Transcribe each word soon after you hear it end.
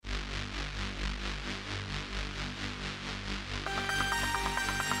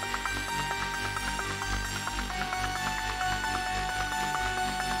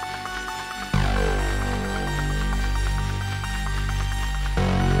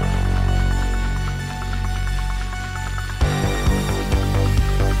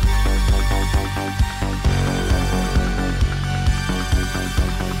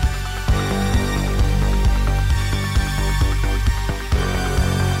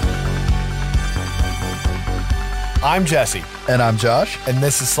I'm Jesse. And I'm Josh. And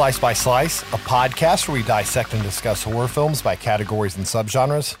this is Slice by Slice, a podcast where we dissect and discuss horror films by categories and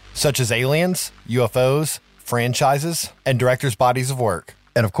subgenres, such as aliens, UFOs, franchises, and directors' bodies of work.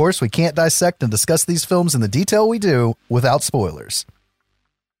 And of course, we can't dissect and discuss these films in the detail we do without spoilers.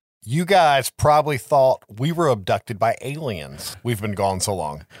 You guys probably thought we were abducted by aliens. We've been gone so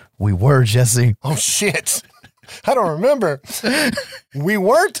long. We were, Jesse. Oh, shit. I don't remember. We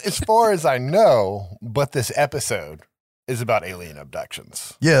weren't, as far as I know, but this episode is about alien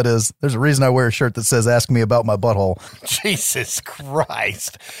abductions. Yeah, it is. There's a reason I wear a shirt that says, "Ask me about my butthole." Jesus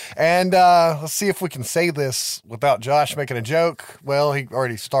Christ. And let's see if we can say this without Josh making a joke. Well, he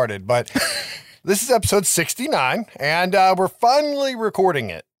already started, but this is episode 69, and we're finally recording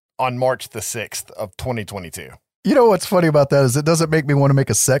it on March the 6th of 2022. You know what's funny about that is it doesn't make me want to make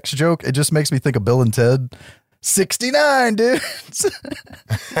a sex joke. It just makes me think of Bill and Ted. 69, dudes.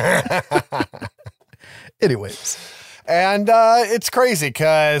 Anyways. And it's crazy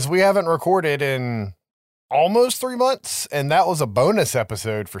because we haven't recorded in almost 3 months, and that was a bonus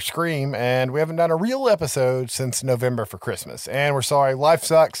episode for Scream, and we haven't done a real episode since November for Christmas. And we're sorry, life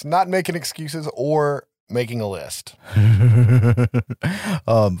sucks, not making excuses or making a list.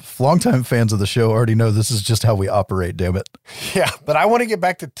 Longtime fans of the show already know this is just how we operate, damn it. Yeah, but I want to get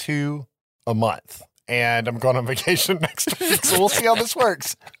back to 2 a month. And I'm going on vacation next week, so we'll see how this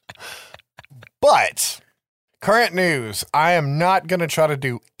works. But current news, I am not going to try to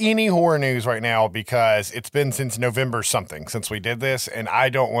do any horror news right now because it's been since November something since we did this, and I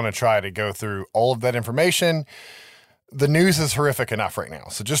don't want to try to go through all of that information. The news is horrific enough right now,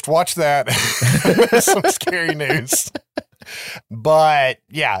 so just watch that. Some scary news. But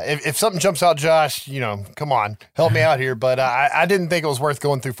yeah, if something jumps out, Josh, come on, help me out here. But I didn't think it was worth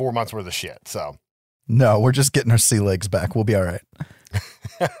going through 4 months worth of shit, so. No, we're just getting our sea legs back. We'll be all right.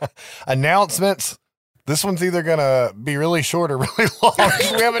 Announcements. This one's either going to be really short or really long.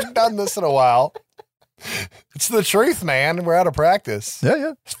 We haven't done this in a while. It's the truth, man. We're out of practice.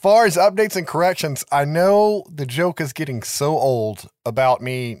 Yeah. As far as updates and corrections, I know the joke is getting so old about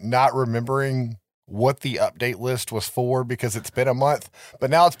me not remembering what the update list was for because it's been a month, but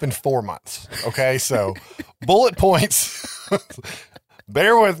now it's been 4 months. Okay, so bullet points.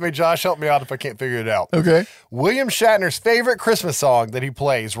 Bear with me, Josh. Help me out if I can't figure it out. Okay. William Shatner's favorite Christmas song that he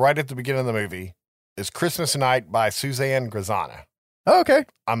plays right at the beginning of the movie is Christmas Night by Suzanne Grazana. Oh, okay.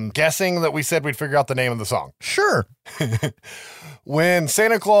 I'm guessing that we said we'd figure out the name of the song. Sure. When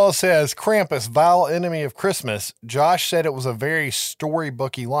Santa Claus says, "Krampus, vile enemy of Christmas," Josh said it was a very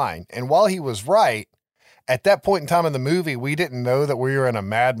storybooky line. And while he was right, at that point in time in the movie, we didn't know that we were in a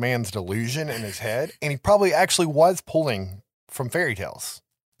madman's delusion in his head. And he probably actually was pulling from fairy tales.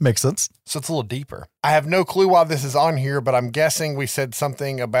 Makes sense. So it's a little deeper. I have no clue why this is on here, but I'm guessing we said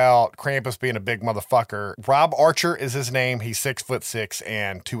something about Krampus being a big motherfucker. Rob Archer is his name. He's 6'6"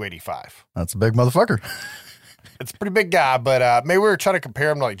 and 285. That's a big motherfucker. It's a pretty big guy, but maybe we were trying to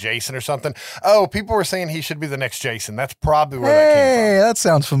compare him to like Jason or something. Oh, people were saying he should be the next Jason. That's probably where that came from. Hey, that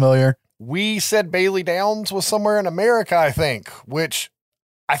sounds familiar. We said Bailey Downs was somewhere in America, I think, which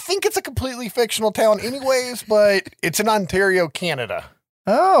I think it's a completely fictional town anyways, but it's in Ontario, Canada.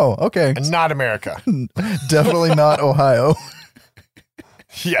 Oh, okay. And not America. Definitely not Ohio.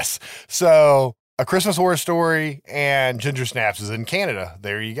 Yes. So A Christmas Horror Story and Ginger Snaps is in Canada.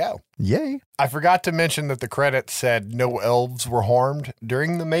 There you go. Yay. I forgot to mention that the credits said no elves were harmed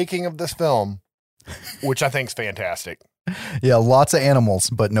during the making of this film, which I think is fantastic. Yeah, lots of animals,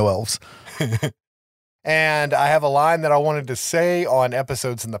 but no elves. And I have a line that I wanted to say on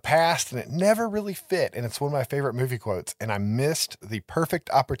episodes in the past, and it never really fit. And it's one of my favorite movie quotes. And I missed the perfect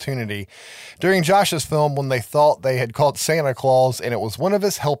opportunity during Josh's film when they thought they had called Santa Claus and it was one of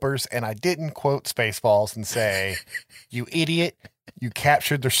his helpers. And I didn't quote Spaceballs and say, "You idiot, you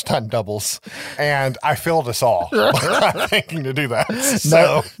captured their stunt doubles." And I failed us all by thinking to do that.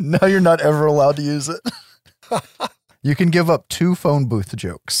 So now you're not ever allowed to use it. You can give up 2 phone booth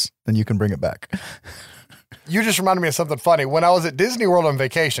jokes, then you can bring it back. You just reminded me of something funny. When I was at Disney World on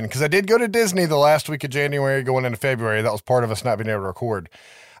vacation, because I did go to Disney the last week of January going into February, that was part of us not being able to record.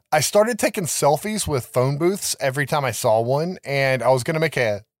 I started taking selfies with phone booths every time I saw one, and I was going to make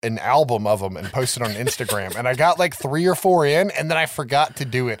an album of them and post it on Instagram. And I got like 3 or 4 in, and then I forgot to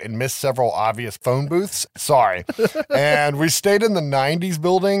do it and missed several obvious phone booths. Sorry. And we stayed in the 90s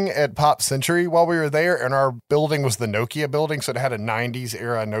building at Pop Century while we were there, and our building was the Nokia building, so it had a 90s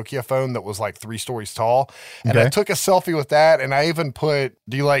era Nokia phone that was like 3 stories tall. And I took a selfie with that, and I even put,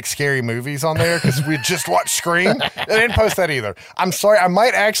 "Do you like scary movies?" on there, because we just watched Scream. I didn't post that either. I'm sorry. I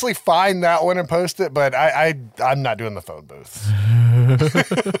might actually find that one and post it, but I'm not doing the phone booth.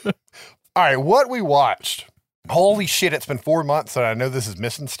 All right, what we watched. Holy shit, it's been 4 months and I know this is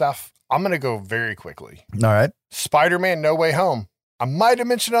missing stuff. I'm going to go very quickly. All right. Spider-Man No Way Home. I might have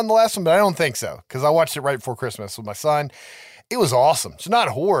mentioned it on the last one, but I don't think so because I watched it right before Christmas with my son. It was awesome. It's not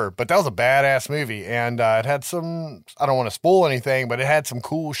horror, but that was a badass movie. And it had some, I don't want to spoil anything, but it had some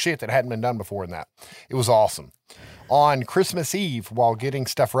cool shit that hadn't been done before in that. It was awesome. On Christmas Eve, while getting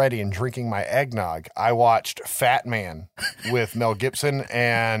stuff ready and drinking my eggnog, I watched Fat Man with Mel Gibson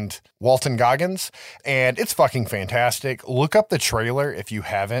and Walton Goggins, and it's fucking fantastic. Look up the trailer if you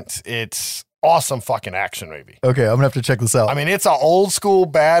haven't. It's awesome fucking action movie. Okay, I'm gonna have to check this out. I mean, it's an old school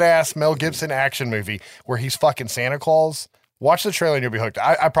badass Mel Gibson action movie where he's fucking Santa Claus. Watch the trailer and you'll be hooked.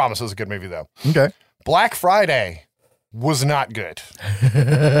 I promise it was a good movie though. Okay. Black Friday was not good.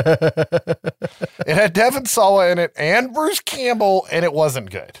 It had Devin Sawa in it and Bruce Campbell, and it wasn't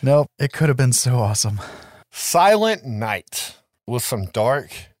good. Nope, it could have been so awesome. Silent Night was some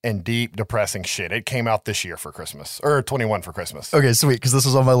dark and deep, depressing shit. It came out this year for Christmas, or 21 for Christmas. Okay, sweet, because this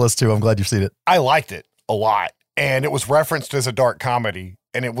was on my list too. I'm glad you've seen it. I liked it a lot, and it was referenced as a dark comedy,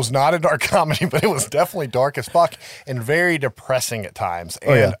 and it was not a dark comedy, but it was definitely dark as fuck and very depressing at times,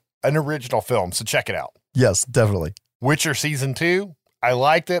 and an original film, so check it out. Yes, definitely. Witcher Season 2, I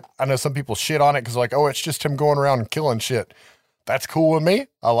liked it. I know some people shit on it because like, oh, it's just him going around and killing shit. That's cool with me.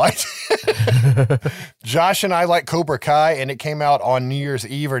 I liked it. Josh and I like Cobra Kai, and it came out on New Year's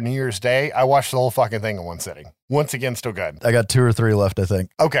Eve or New Year's Day. I watched the whole fucking thing in one sitting. Once again, still good. I got 2 or 3 left, I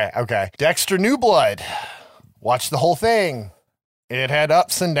think. Okay. Dexter New Blood. Watched the whole thing. It had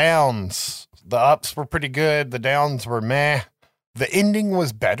ups and downs. The ups were pretty good. The downs were meh. The ending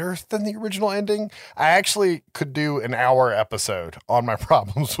was better than the original ending. I actually could do an hour episode on my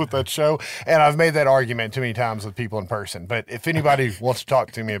problems with that show, and I've made that argument too many times with people in person. But if anybody wants to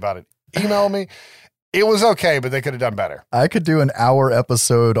talk to me about it, email me. It was okay, but they could have done better. I could do an hour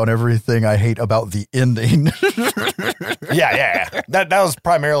episode on everything I hate about the ending. Yeah. That was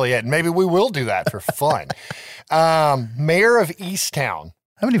primarily it. Maybe we will do that for fun. Mayor of Easttown.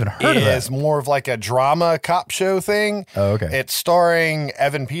 I haven't even heard of that. It's more of like a drama cop show thing. Oh, okay. It's starring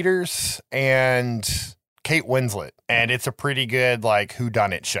Evan Peters and Kate Winslet, and it's a pretty good like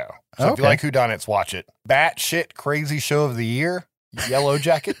whodunit show. So if you like whodunits, watch it. Batshit crazy show of the year, Yellow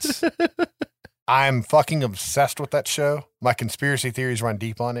Jackets. I'm fucking obsessed with that show. My conspiracy theories run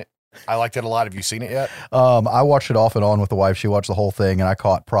deep on it. I liked it a lot. Have you seen it yet? I watched it off and on with the wife. She watched the whole thing, and I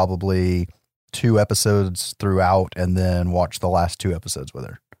caught probably 2 episodes throughout and then watched the last 2 episodes with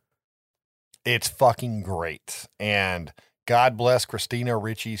her. It's fucking great. And God bless Christina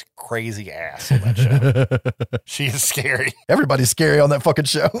Ricci's crazy ass in that show. She is scary. Everybody's scary on that fucking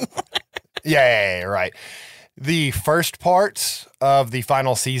show. Yeah, right. The first part of the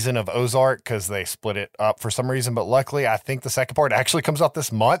final season of Ozark, because they split it up for some reason, but luckily I think the second part actually comes out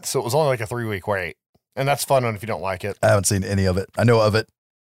this month, so it was only like a 3-week wait. And that's fun if you don't like it. I haven't seen any of it. I know of it.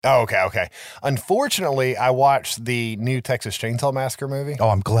 Oh, okay. Unfortunately, I watched the new Texas Chainsaw Massacre movie. Oh,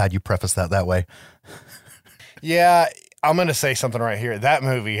 I'm glad you prefaced that way. Yeah, I'm going to say something right here. That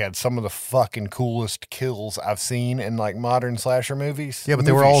movie had some of the fucking coolest kills I've seen in like modern slasher movies. Yeah, but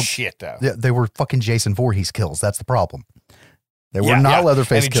they were all shit though. Yeah, they were fucking Jason Voorhees kills. That's the problem. They were not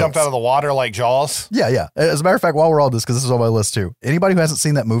Leatherface and he kills. jumped out of the water like Jaws. Yeah. As a matter of fact, while we're on this, because this is on my list too, anybody who hasn't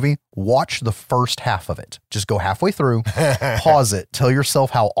seen that movie, watch the first half of it. Just go halfway through, pause it, tell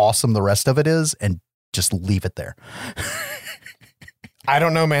yourself how awesome the rest of it is, and just leave it there. I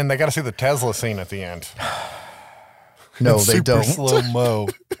don't know, man. They got to see the Tesla scene at the end. No, they don't. Slow-mo.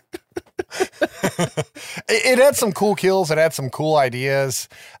 It had some cool kills. It had some cool ideas.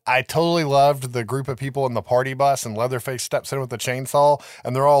 I totally loved the group of people in the party bus, and Leatherface steps in with the chainsaw,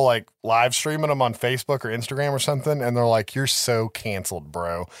 and they're all like live streaming them on Facebook or Instagram or something. And they're like, "You're so canceled,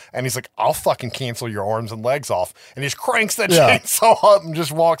 bro." And he's like, "I'll fucking cancel your arms and legs off." And he just cranks that chainsaw up and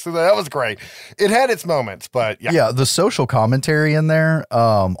just walks through there. That was great. It had its moments, but yeah, the social commentary in there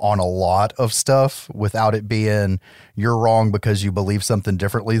on a lot of stuff without it being you're wrong because you believe something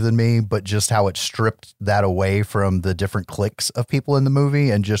differently than me, but just how it stripped that away from the different cliques of people in the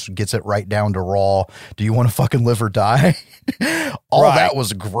movie and just gets it right down to raw. Do you want to fucking live or die? All that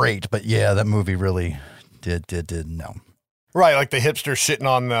was great, but yeah, that movie really did no. Right, like the hipster shitting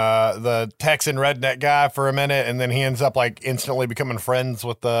on the Texan redneck guy for a minute, and then he ends up like instantly becoming friends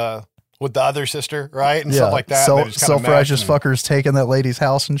with the other sister, right? And stuff like that. Self-righteous fuckers taking that lady's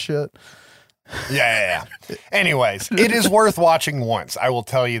house and shit. Yeah. Anyways, it is worth watching once. I will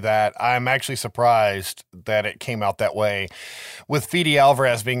tell you that. I'm actually surprised that it came out that way with Fede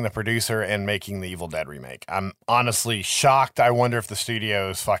Alvarez being the producer and making the Evil Dead remake. I'm honestly shocked. I wonder if the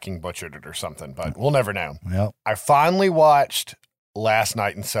studios fucking butchered it or something, but we'll never know. Yep. I finally watched Last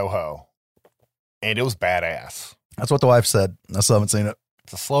Night in Soho. and it was badass. That's what the wife said. I still haven't seen it.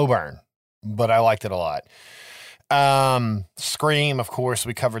 It's a slow burn, but I liked it a lot. Scream, of course,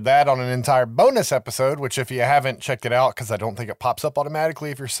 we covered that on an entire bonus episode, which if you haven't checked it out, because I don't think it pops up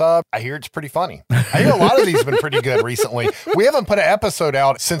automatically if you're sub, I hear it's pretty funny. I hear a lot of these have been pretty good recently. We haven't put an episode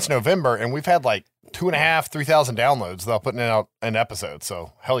out since November, and we've had like 2,500, 3,000 downloads without putting out an episode.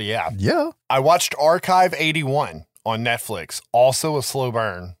 So hell yeah. Yeah. I watched Archive 81 on Netflix. Also a slow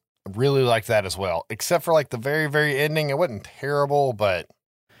burn. I really liked that as well, except for like the very, very ending. It wasn't terrible, but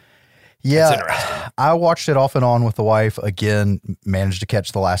yeah, it's interesting. I watched it off and on with the wife. Again, managed to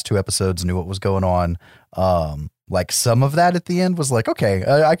catch the last 2 episodes, knew what was going on. Like some of that at the end was like, okay,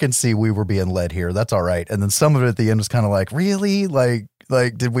 I can see we were being led here. That's all right. And then some of it at the end was kind of like, really? Like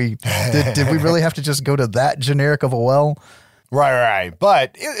did we really have to just go to that generic of a well? Right.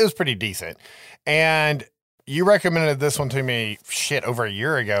 But it was pretty decent. And you recommended this one to me, over a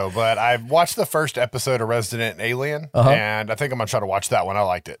year ago, but I watched the first episode of Resident Alien, and I think I'm going to try to watch that one. I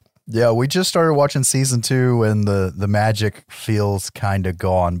liked it. Yeah, we just started watching season 2, and the magic feels kind of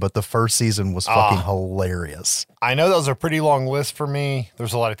gone, but the first season was fucking hilarious. I know that was a pretty long list for me.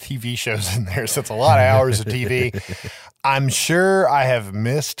 There's a lot of TV shows in there, so it's a lot of hours of TV. I'm sure I have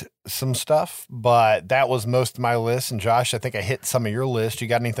missed some stuff, but that was most of my list. And Josh, I think I hit some of your list. You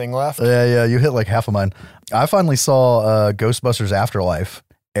got anything left? Yeah, you hit like half of mine. I finally saw Ghostbusters Afterlife,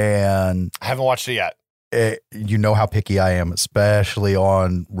 and I haven't watched it yet. You know how picky I am, especially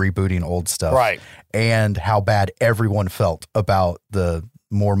on rebooting old stuff. Right. And how bad everyone felt about the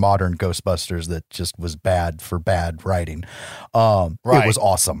more modern Ghostbusters that just was bad for bad writing. It was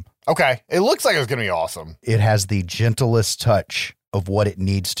awesome. Okay. It looks like it's going to be awesome. It has the gentlest touch of what it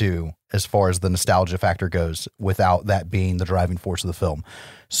needs to as far as the nostalgia factor goes without that being the driving force of the film.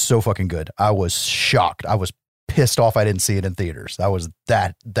 So fucking good. I was shocked. I was pissed off I didn't see it in theaters. I was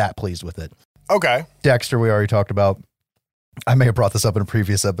that pleased with it. Okay. Dexter, we already talked about. I may have brought this up in a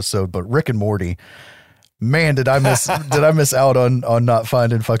previous episode, but Rick and Morty, man, did I miss out on not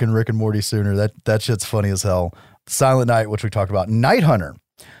finding fucking Rick and Morty sooner. That shit's funny as hell. Silent Night, which we talked about. Night Hunter.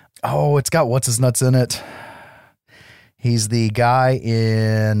 Oh, it's got what's his nuts in it. He's the guy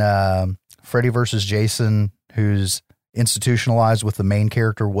in Freddy versus Jason who's institutionalized with the main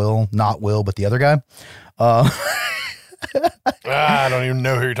character Will, not Will, but the other guy. I don't even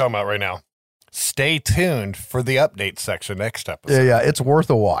know who you're talking about right now. Stay tuned for the update section next episode. Yeah, it's worth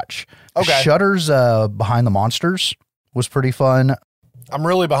a watch. Okay. Shudder's Behind the Monsters was pretty fun. I'm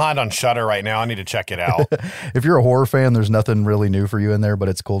really behind on Shudder right now. I need to check it out. If you're a horror fan, there's nothing really new for you in there, but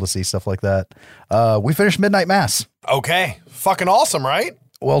it's cool to see stuff like that. We finished Midnight Mass. Okay. Fucking awesome, right?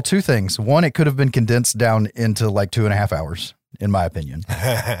 Well, 2 things. One, it could have been condensed down into like 2.5 hours, in my opinion,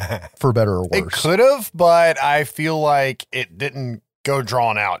 for better or worse. It could have, but I feel like it didn't go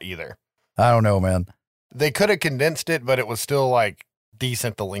drawn out either. I don't know, man. They could have condensed it, but it was still like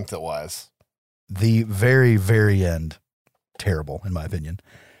decent the length it was. The very, very end, terrible, in my opinion.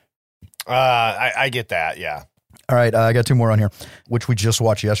 I get that, yeah. All right, I got 2 more on here, which we just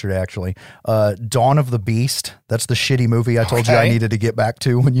watched yesterday, actually. Dawn of the Beast. That's the shitty movie I told you I needed to get back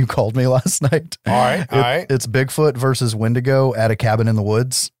to when you called me last night. All right. It's Bigfoot versus Wendigo at a cabin in the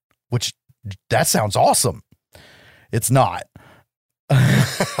woods, which that sounds awesome. It's not.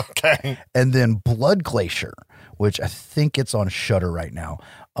 Okay. And then Blood Glacier, which I think it's on Shudder right now.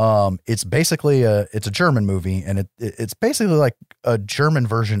 It's basically it's a German movie, and it's basically like a German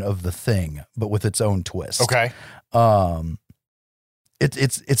version of The Thing, but with its own twist. Okay.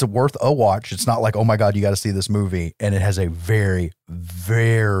 It's worth a watch. It's not like, oh my God, you got to see this movie. And it has a very,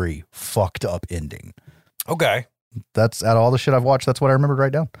 very fucked up ending. Okay. That's out of all the shit I've watched. That's what I remembered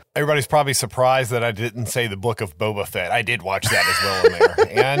right down. Everybody's probably surprised that I didn't say the Book of Boba Fett. I did watch that as well in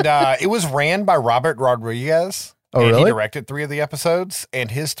there. And it was ran by Robert Rodriguez. Oh, and really? He directed 3 of the episodes,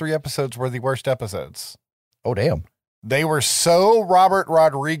 and his 3 episodes were the worst episodes. Oh, damn. They were so Robert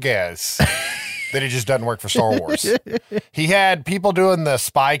Rodriguez that it just doesn't work for Star Wars. He had people doing the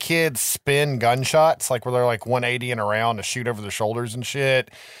Spy Kids spin gunshots, like where they're like 180 and around to shoot over their shoulders and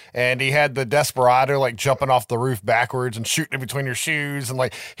shit. And he had the Desperado like jumping off the roof backwards and shooting in between your shoes. And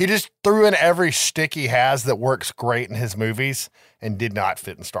like he just threw in every shtick he has that works great in his movies and did not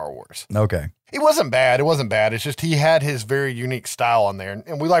fit in Star Wars. Okay. It wasn't bad. It's just he had his very unique style on there.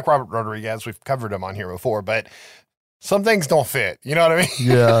 And we like Robert Rodriguez. We've covered him on here before, but some things don't fit. You know what I mean?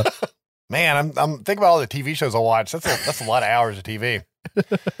 Yeah. Man, I'm thinking about all the TV shows I watch. That's a lot of hours of TV.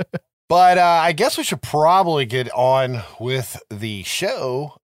 But I guess we should probably get on with the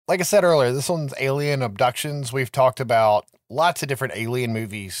show. Like I said earlier, this one's Alien Abductions. We've talked about lots of different alien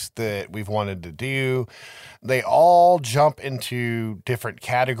movies that we've wanted to do. They all jump into different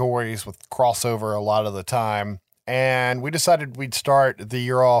categories with crossover a lot of the time. And we decided we'd start the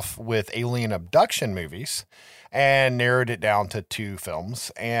year off with alien abduction movies and narrowed it down to 2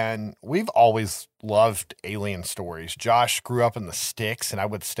 films. And we've always loved alien stories. Josh grew up in the sticks, and I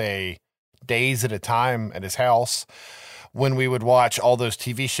would stay days at a time at his house when we would watch all those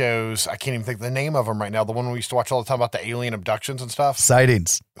TV shows. I can't even think of the name of them right now. The one we used to watch all the time about the alien abductions and stuff.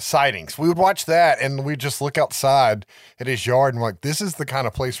 Sightings. We would watch that, and we'd just look outside at his yard and we're like, this is the kind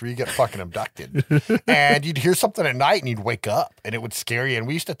of place where you get fucking abducted. And you'd hear something at night and you'd wake up and it would scare you. And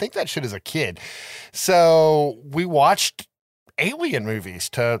we used to think that shit as a kid. So we watched alien movies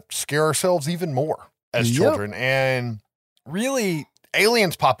to scare ourselves even more as children. And really,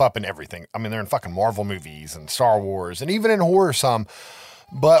 aliens pop up in everything. I mean, they're in fucking Marvel movies and Star Wars and even in horror some.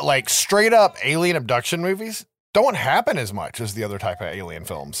 But like straight up alien abduction movies don't happen as much as the other type of alien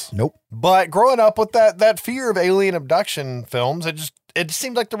films. Nope. But growing up with that fear of alien abduction films, it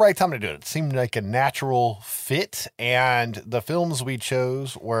seemed like the right time to do it. It seemed like a natural fit. And the films we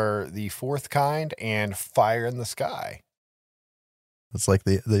chose were The Fourth Kind and Fire in the Sky. It's like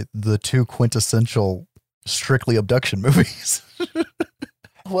the 2 quintessential strictly abduction movies.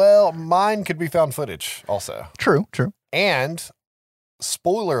 Well, mine could be found footage also. True. And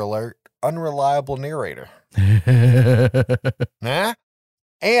spoiler alert, unreliable narrator. Nah?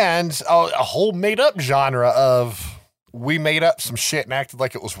 And a whole made up genre of we made up some shit and acted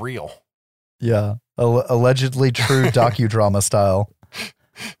like it was real. Yeah. Allegedly true docudrama style.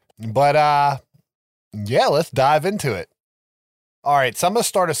 But yeah, let's dive into it. All right, so I'm going to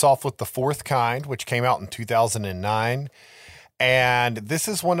start us off with The Fourth Kind, which came out in 2009. And this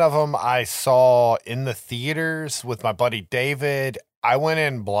is one of them I saw in the theaters with my buddy David. I went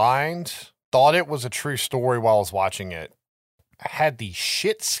in blind, thought it was a true story while I was watching it. I had the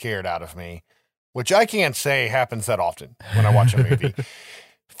shit scared out of me, which I can't say happens that often when I watch a movie.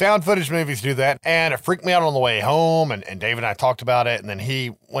 Found footage movies do that, and it freaked me out on the way home, and David and I talked about it, and then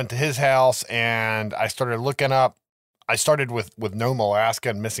he went to his house, and I started looking up. I started with Nome, Alaska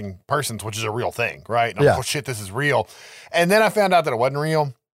and missing persons, which is a real thing, right? And I'm like, oh shit, this is real. And then I found out that it wasn't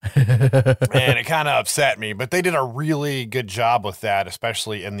real. And it kind of upset me, but they did a really good job with that,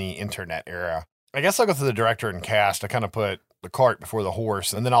 especially in the internet era. I guess I'll go through the director and cast. I kind of put the cart before the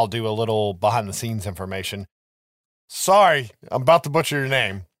horse, and then I'll do a little behind the scenes information. Sorry, I'm about to butcher your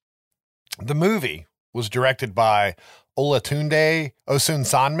name. The movie was directed by Olatunde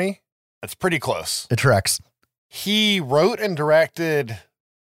Osunsanmi. That's pretty close. It tracks. He wrote and directed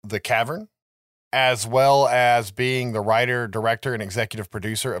The Cavern, as well as being the writer, director, and executive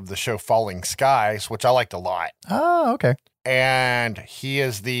producer of the show Falling Skies, which I liked a lot. Oh, okay. And he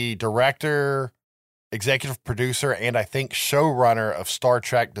is the director, executive producer, and I think showrunner of Star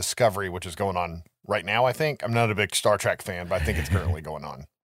Trek Discovery, which is going on right now, I think. I'm not a big Star Trek fan, but I think it's currently going on.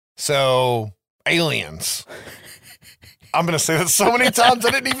 So, aliens. I'm going to say that so many times.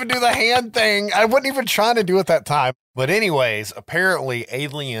 I didn't even do the hand thing. I wasn't even trying to do it that time. But anyways, apparently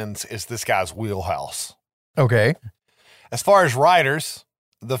Aliens is this guy's wheelhouse. Okay. As far as writers,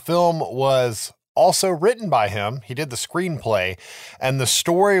 the film was also written by him. He did the screenplay, and the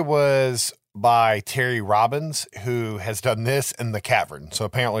story was by Terry Robbins, who has done this in The Cavern. So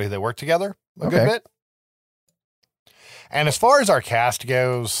apparently they work together a good bit. And as far as our cast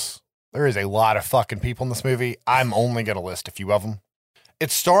goes, there is a lot of fucking people in this movie. I'm only going to list a few of them.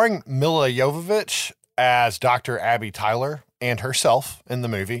 It's starring Milla Jovovich as Dr. Abby Tyler and herself in the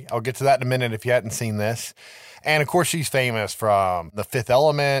movie. I'll get to that in a minute if you hadn't seen this. And of course, she's famous from The Fifth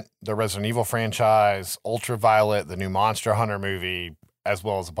Element, the Resident Evil franchise, Ultraviolet, the new Monster Hunter movie, as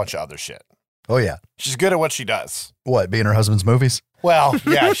well as a bunch of other shit. Oh, yeah. She's good at what she does. What, being her husband's movies? Well,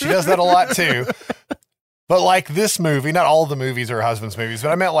 yeah, she does that a lot too. But like this movie, not all of the movies are her husband's movies, but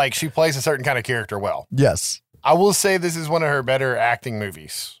I meant like she plays a certain kind of character well. Yes. I will say this is one of her better acting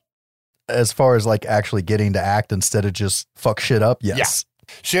movies. As far as like actually getting to act instead of just fuck shit up, yes.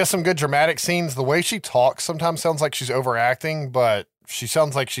 Yeah. She has some good dramatic scenes. The way she talks sometimes sounds like she's overacting, but she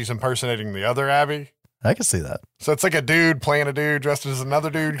sounds like she's impersonating the other Abby. I can see that. So it's like a dude playing a dude dressed as another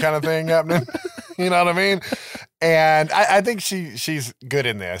dude kind of thing happening. You know what I mean? And I think she's good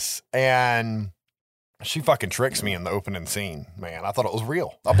in this. And she fucking tricks me in the opening scene, man. I thought it was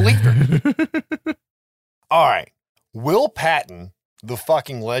real. I believed her. All right. Will Patton, the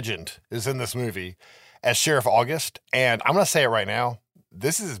fucking legend, is in this movie as Sheriff August. And I'm going to say it right now.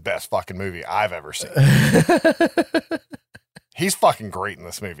 This is his best fucking movie I've ever seen. He's fucking great in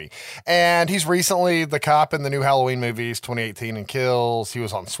this movie. And he's recently the cop in the new Halloween movies, 2018 and Kills. He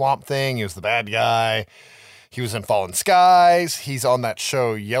was on Swamp Thing. He was the bad guy. He was in Fallen Skies. He's on that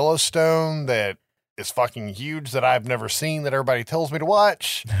show Yellowstone that is fucking huge that I've never seen that everybody tells me to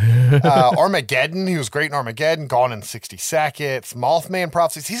watch. Armageddon. He was great in Armageddon. Gone in 60 Seconds. Mothman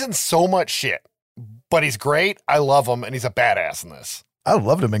Prophecies. He's in so much shit, but he's great. I love him, and he's a badass in this. I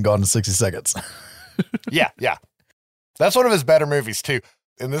loved him in Gone in 60 Seconds. Yeah. That's one of his better movies, too.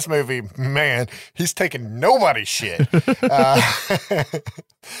 In this movie, man, he's taking nobody's shit.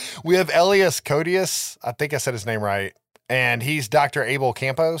 We have Elias Codius. I think I said his name right. And he's Dr. Abel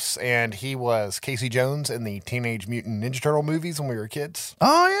Campos, and he was Casey Jones in the Teenage Mutant Ninja Turtle movies when we were kids.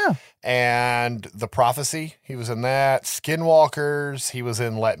 Oh, yeah. And The Prophecy, he was in that. Skinwalkers, he was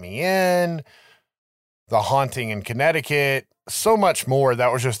in Let Me In. The Haunting in Connecticut. So much more.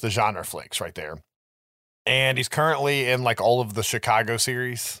 That was just the genre flicks right there. And he's currently in like all of the Chicago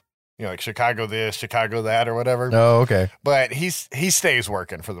series, you know, like Chicago this, Chicago that, or whatever. Oh, okay. But he stays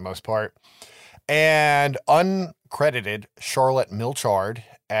working for the most part. And uncredited Charlotte Milchard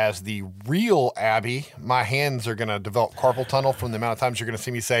as the real Abby. My hands are going to develop carpal tunnel from the amount of times you're going to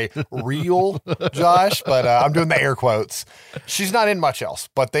see me say real, Josh, but I'm doing the air quotes. She's not in much else,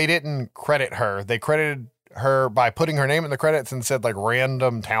 but they didn't credit her. They credited her by putting her name in the credits and said like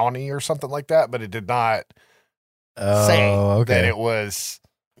random townie or something like that, but it did not say that it was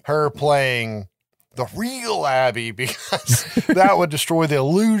her playing the real Abby, because that would destroy the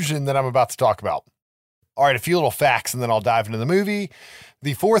illusion that I'm about to talk about. All right, a few little facts and then I'll dive into the movie.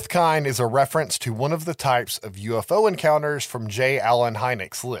 The fourth kind is a reference to one of the types of UFO encounters from J. Allen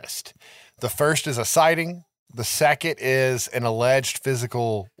Hynek's list. The first is a sighting. The second is an alleged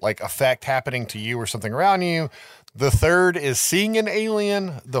physical like effect happening to you or something around you. The third is seeing an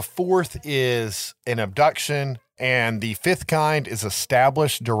alien. The fourth is an abduction. And the fifth kind is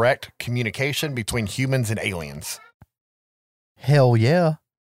established direct communication between humans and aliens. Hell yeah.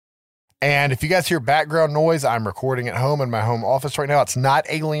 And if you guys hear background noise, I'm recording at home in my home office right now. It's not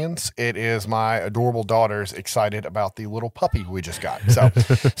aliens. It is my adorable daughters excited about the little puppy we just got. So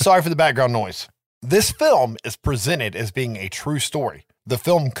sorry for the background noise. This film is presented as being a true story. The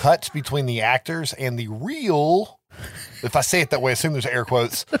film cuts between the actors and the real, if I say it that way, assume there's air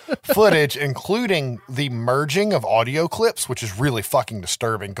quotes, footage, including the merging of audio clips, which is really fucking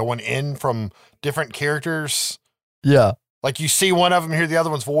disturbing, going in from different characters. Yeah. Like you see one of them, hear the other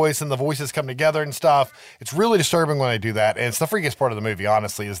one's voice, and the voices come together and stuff. It's really disturbing when they do that. And it's the freakiest part of the movie,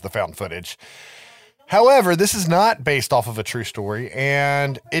 honestly, is the found footage. However, this is not based off of a true story,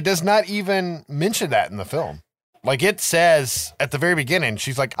 and it does not even mention that in the film. Like it says at the very beginning,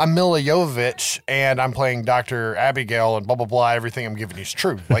 she's like, I'm Mila Jovovich, and I'm playing Dr. Abigail, and blah, blah, blah. Everything I'm giving you is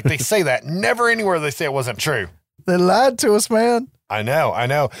true. Like they say that. Never anywhere they say it wasn't true. They lied to us, man. I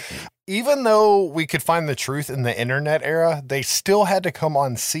know. Even though we could find the truth in the internet era, they still had to come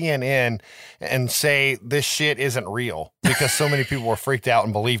on CNN and say this shit isn't real because so many people were freaked out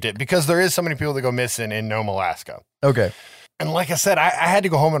and believed it, because there is so many people that go missing in Nome, Alaska. Okay. And like I said, I had to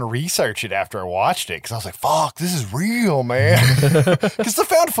go home and research it after I watched it because I was like, fuck, this is real, man. Because the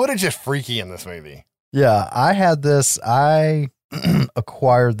found footage is freaky in this movie. Yeah, I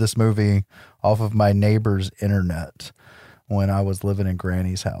acquired this movie off of my neighbor's internet when I was living in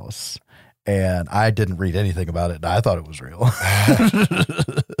Granny's house, and I didn't read anything about it. I thought it was real.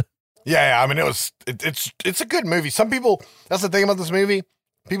 Yeah. I mean, it's a good movie. Some people, that's the thing about this movie.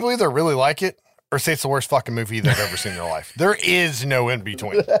 People either really like it or say it's the worst fucking movie they've ever seen in their life. There is no in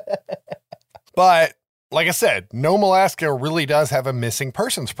between. But like I said, Nome, Alaska really does have a missing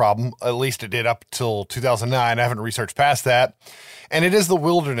persons problem. At least it did up till 2009. I haven't researched past that. And it is the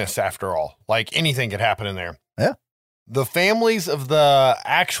wilderness after all. Like anything could happen in there. Yeah. The families of the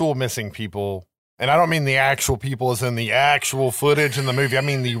actual missing people, and I don't mean the actual people as in the actual footage in the movie. I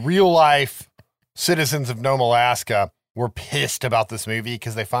mean the real life citizens of Nome, Alaska were pissed about this movie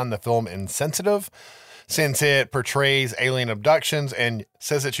because they find the film insensitive since it portrays alien abductions and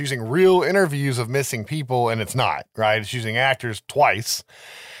says it's using real interviews of missing people, and it's not, right? It's using actors twice.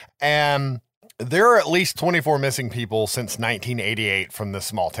 And there are at least 24 missing people since 1988 from this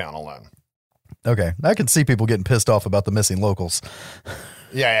small town alone. Okay. I can see people getting pissed off about the missing locals.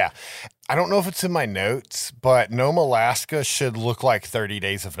 Yeah. I don't know if it's in my notes, but Nome, Alaska should look like 30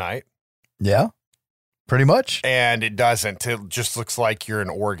 Days of Night. Yeah, pretty much. And it doesn't. It just looks like you're in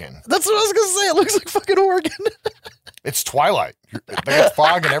Oregon. That's what I was going to say. It looks like fucking Oregon. It's Twilight. They got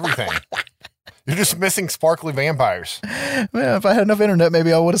fog and everything. You're just missing sparkly vampires. Man, if I had enough internet,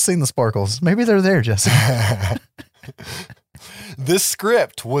 maybe I would have seen the sparkles. Maybe they're there, Jesse. This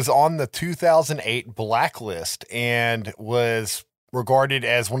script was on the 2008 blacklist and was regarded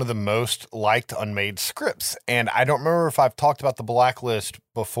as one of the most liked unmade scripts. And I don't remember if I've talked about the blacklist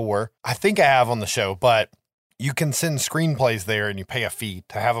before. I think I have on the show, but you can send screenplays there and you pay a fee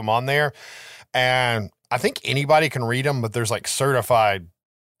to have them on there. And I think anybody can read them, but there's like certified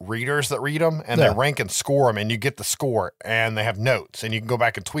readers that read them and they rank and score them, and you get the score and they have notes and you can go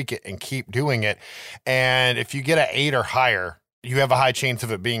back and tweak it and keep doing it. And if you get an 8 or higher, you have a high chance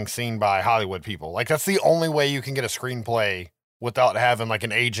of it being seen by Hollywood people. Like that's the only way you can get a screenplay without having like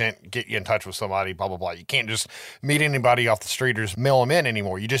an agent get you in touch with somebody, blah, blah, blah. You can't just meet anybody off the street or just mail them in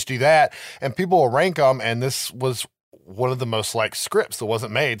anymore. You just do that and people will rank them. And this was one of the most like scripts that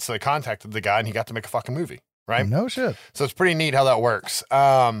wasn't made. So they contacted the guy and he got to make a fucking movie, right? No shit. So it's pretty neat how that works.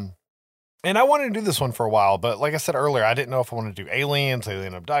 And I wanted to do this one for a while, but like I said earlier, I didn't know if I wanted to do aliens,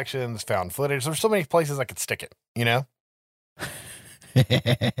 alien abductions, found footage. There's so many places I could stick it, you know?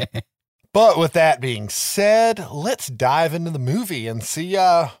 But with that being said, let's dive into the movie and see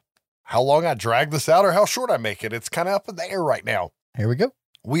how long I drag this out or how short I make it. It's kind of up in the air right now. Here we go.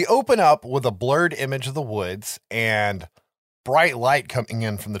 We open up with a blurred image of the woods and bright light coming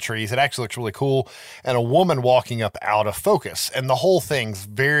in from the trees. It actually looks really cool. And a woman walking up out of focus. And the whole thing's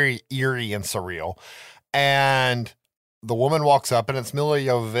very eerie and surreal. And the woman walks up and it's Milla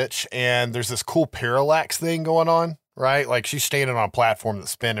Jovovich. And there's this cool parallax thing going on. Right? Like she's standing on a platform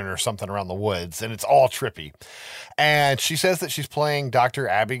that's spinning or something around the woods and it's all trippy. And she says that she's playing Dr.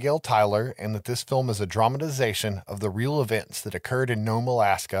 Abigail Tyler and that this film is a dramatization of the real events that occurred in Nome,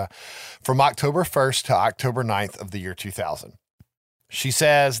 Alaska from October 1st to October 9th of the year 2000. She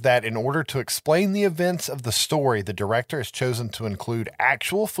says that in order to explain the events of the story, the director has chosen to include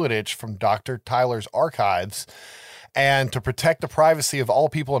actual footage from Dr. Tyler's archives. And to protect the privacy of all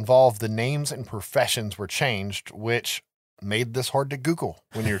people involved, the names and professions were changed, which made this hard to Google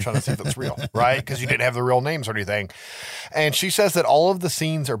when you're trying to see if it's real, right? Because you didn't have the real names or anything. And she says that all of the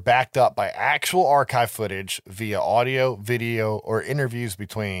scenes are backed up by actual archive footage via audio, video, or interviews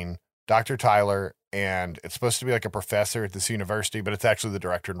between Dr. Tyler and it's supposed to be like a professor at this university, but it's actually the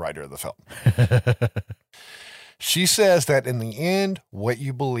director and writer of the film. She says that in the end, what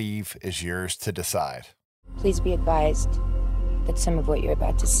you believe is yours to decide. Please be advised that some of what you're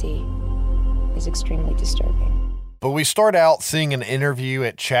about to see is extremely disturbing. But we start out seeing an interview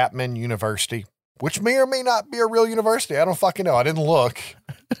at Chapman University, which may or may not be a real university. I don't fucking know. I didn't look.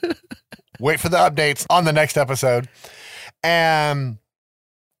 Wait for the updates on the next episode. And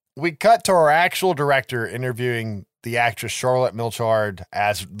we cut to our actual director interviewing the actress Charlotte Milchard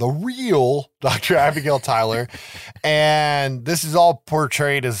as the real Dr. Abigail Tyler. And this is all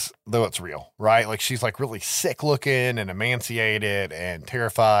portrayed as though it's real, right? Like she's like really sick looking and emaciated and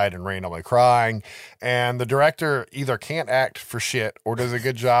terrified and randomly crying. And the director either can't act for shit or does a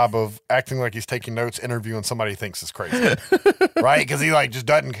good job of acting like he's taking notes, interviewing somebody he thinks is crazy, right? Because he like just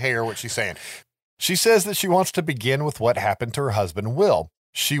doesn't care what she's saying. She says that she wants to begin with what happened to her husband, Will.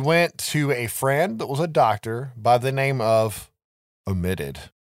 She went to a friend that was a doctor by the name of Omitted.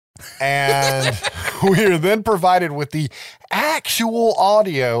 And we are then provided with the actual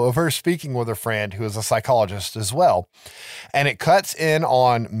audio of her speaking with her friend who is a psychologist as well. And it cuts in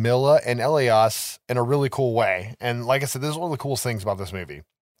on Milla and Elias in a really cool way. And like I said, this is one of the coolest things about this movie.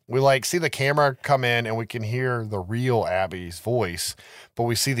 We like see the camera come in and we can hear the real Abby's voice, but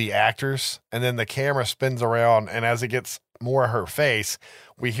we see the actors and then the camera spins around. And as it gets more of her face,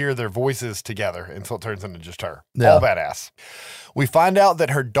 we hear their voices together until it turns into just her. Yeah. All badass. We find out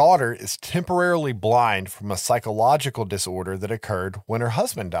that her daughter is temporarily blind from a psychological disorder that occurred when her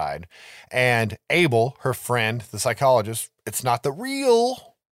husband died. And Abel, her friend, the psychologist, that's not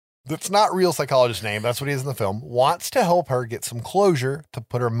real psychologist's name, that's what he is in the film, wants to help her get some closure to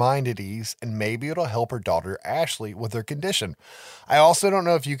put her mind at ease, and maybe it'll help her daughter Ashley with her condition. I also don't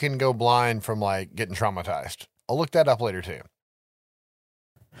know if you can go blind from like getting traumatized. I'll look that up later too.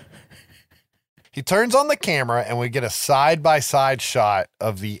 He turns on the camera and we get a side-by-side shot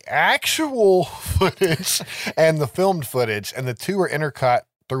of the actual footage and the filmed footage, and the two are intercut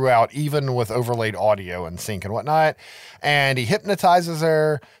throughout, even with overlaid audio and sync and whatnot. And he hypnotizes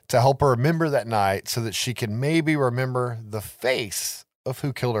her to help her remember that night so that she can maybe remember the face of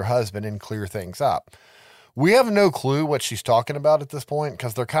who killed her husband and clear things up. We have no clue what she's talking about at this point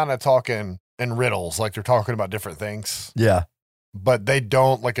because they're kind of talking in riddles, like they're talking about different things. Yeah. But they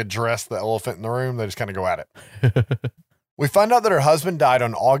don't like address the elephant in the room. They just kind of go at it. We find out that her husband died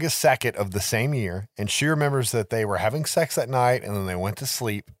on August 2nd of the same year, and she remembers that they were having sex that night and then they went to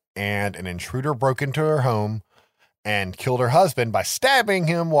sleep, and an intruder broke into her home and killed her husband by stabbing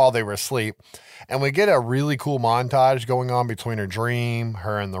him while they were asleep. And we get a really cool montage going on between her dream,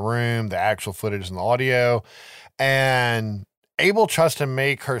 her in the room, the actual footage and the audio. And Abel tries to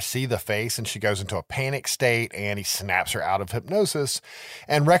make her see the face, and she goes into a panic state, and he snaps her out of hypnosis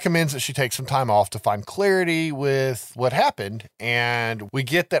and recommends that she take some time off to find clarity with what happened. And we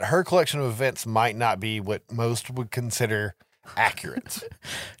get that her collection of events might not be what most would consider accurate.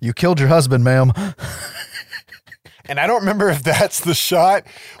 You killed your husband, ma'am. And I don't remember if that's the shot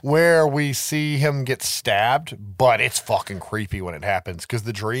where we see him get stabbed, but it's fucking creepy when it happens because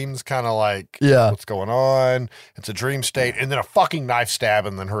the dream's kind of like, what's going on? It's a dream state, and then a fucking knife stab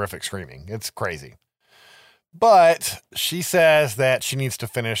and then horrific screaming. It's crazy. But she says that she needs to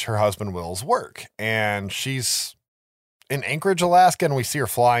finish her husband Will's work, and she's in Anchorage, Alaska, and we see her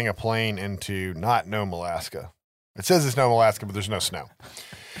flying a plane into not Nome, Alaska. It says it's Nome, Alaska, but there's no snow.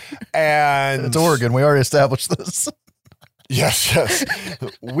 And it's Oregon. We already established this. Yes.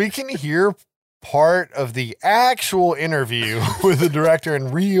 We can hear part of the actual interview with the director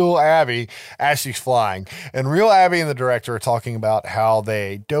and real Abby as she's flying. And real Abby and the director are talking about how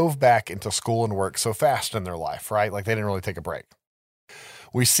they dove back into school and work so fast in their life, right? Like they didn't really take a break.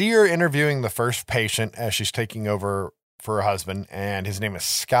 We see her interviewing the first patient as she's taking over for her husband, and his name is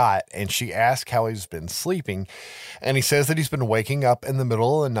Scott, and she asks how he's been sleeping, and he says that he's been waking up in the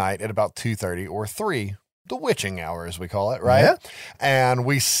middle of the night at about 2:30 or 3, the witching hour, as we call it, right? Yeah. And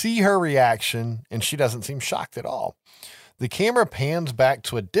we see her reaction, and she doesn't seem shocked at all. The camera pans back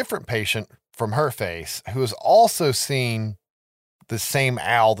to a different patient from her face who has also seen the same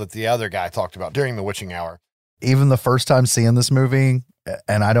owl that the other guy talked about during the witching hour. Even the first time seeing this movie,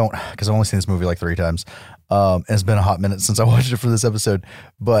 and I don't, because I've only seen this movie like 3 times. It's been a hot minute since I watched it for this episode,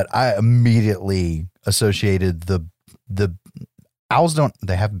 but I immediately associated the owls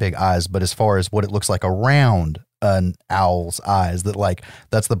they have big eyes, but as far as what it looks like around an owl's eyes,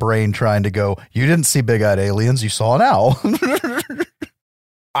 that's the brain trying to go, you didn't see big-eyed aliens, you saw an owl.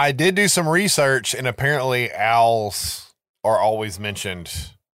 I did do some research, and apparently owls are always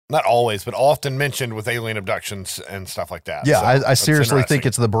mentioned. Not always, but often mentioned with alien abductions and stuff like that. Yeah, so I seriously think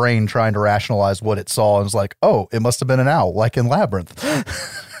it's the brain trying to rationalize what it saw and was like, oh, it must have been an owl, like in Labyrinth.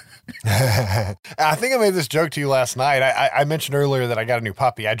 I think I made this joke to you last night. I mentioned earlier that I got a new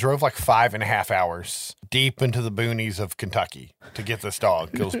puppy. I drove like 5.5 hours deep into the boonies of Kentucky to get this dog.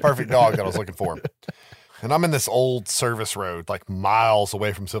 It was a perfect dog that I was looking for. And I'm in this old service road, like miles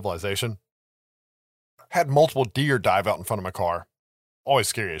away from civilization. Had multiple deer dive out in front of my car. Always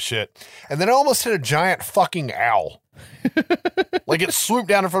scary as shit. And then I almost hit a giant fucking owl. Like it swooped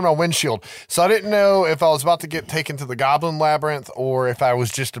down in front of my windshield. So I didn't know if I was about to get taken to the Goblin Labyrinth or if I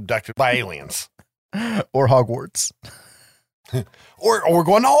was just abducted by aliens. Or Hogwarts. or we're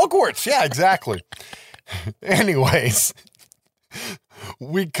going to Hogwarts. Yeah, exactly. Anyways,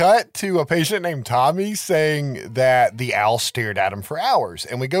 we cut to a patient named Tommy saying that the owl stared at him for hours.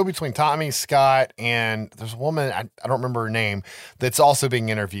 And we go between Tommy, Scott, and there's a woman, I don't remember her name, that's also being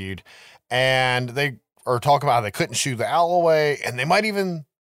interviewed. And they are talking about how they couldn't shoo the owl away, and they might even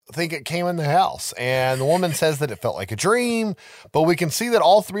think it came in the house. And the woman says that it felt like a dream, but we can see that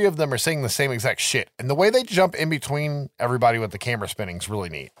all 3 of them are saying the same exact shit. And the way they jump in between everybody with the camera spinning is really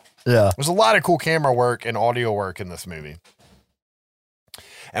neat. Yeah. There's a lot of cool camera work and audio work in this movie.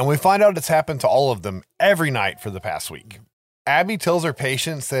 And we find out it's happened to all of them every night for the past week. Abby tells her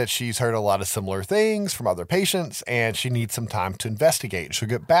patients that she's heard a lot of similar things from other patients, and she needs some time to investigate. She'll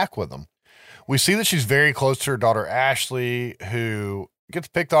get back with them. We see that she's very close to her daughter, Ashley, who gets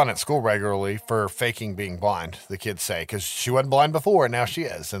picked on at school regularly for faking being blind, the kids say, because she wasn't blind before, and now she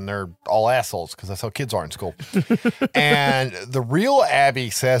is, and they're all assholes because that's how kids are in school. And the real Abby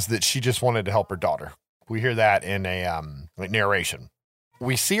says that she just wanted to help her daughter. We hear that in a narration.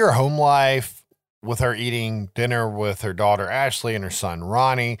 We see her home life with her eating dinner with her daughter, Ashley, and her son,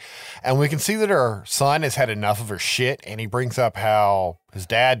 Ronnie. And we can see that her son has had enough of her shit. And he brings up how his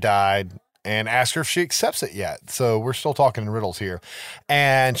dad died and asks her if she accepts it yet. So we're still talking in riddles here.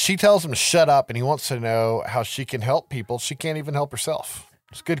 And she tells him to shut up. And he wants to know how she can help people. She can't even help herself.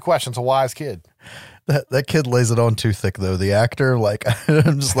 It's a good question. It's a wise kid. That kid lays it on too thick, though. The actor,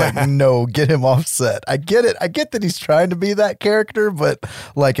 I'm just like, no, get him off set. I get it. I get that he's trying to be that character, but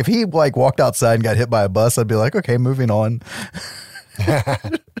if he walked outside and got hit by a bus, I'd be like, okay, moving on.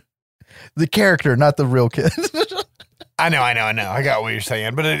 The character, not the real kid. I know. I got what you're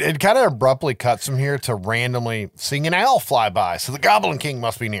saying, but it kind of abruptly cuts from here to randomly seeing an owl fly by. So the Goblin King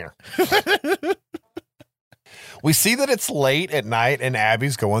must be near. We see that it's late at night and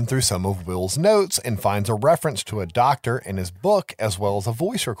Abby's going through some of Will's notes and finds a reference to a doctor in his book as well as a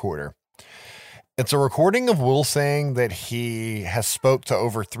voice recorder. It's a recording of Will saying that he has spoke to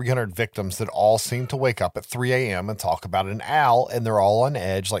over 300 victims that all seem to wake up at 3 a.m. and talk about an owl, and they're all on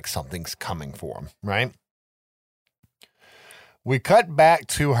edge like something's coming for them, right? We cut back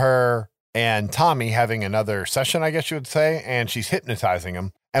to her and Tommy having another session, I guess you would say, and she's hypnotizing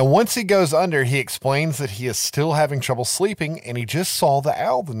him. And once he goes under, he explains that he is still having trouble sleeping and he just saw the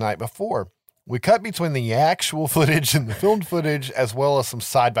owl the night before. We cut between the actual footage and the filmed footage, as well as some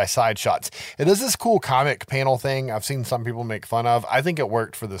side-by-side shots. It is this cool comic panel thing I've seen some people make fun of. I think it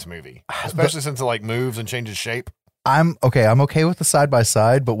worked for this movie, especially since it like moves and changes shape. I'm okay with the side by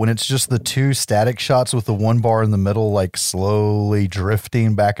side, but when it's just the two static shots with the one bar in the middle, like slowly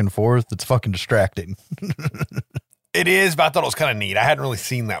drifting back and forth, it's fucking distracting. It is, but I thought it was kind of neat. I hadn't really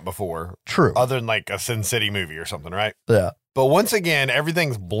seen that before. True. Other than like a Sin City movie or something, right? Yeah. But once again,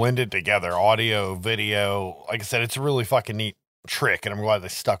 everything's blended together. Audio, video. Like I said, it's a really fucking neat trick, and I'm glad they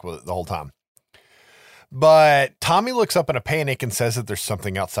stuck with it the whole time. But Tommy looks up in a panic and says that there's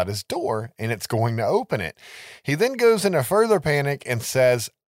something outside his door and it's going to open it. He then goes into further panic and says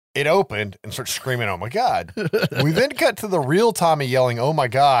it opened and starts screaming, "Oh my God." We then cut to the real Tommy yelling, "Oh my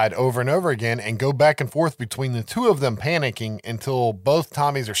God," over and over again and go back and forth between the two of them panicking until both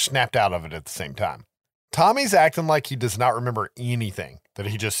Tommies are snapped out of it at the same time. Tommy's acting like he does not remember anything that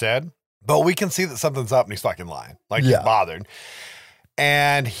he just said, but we can see that something's up and he's fucking lying. Like he's bothered.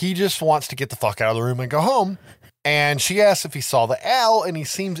 And he just wants to get the fuck out of the room and go home. And she asks if he saw the owl, and he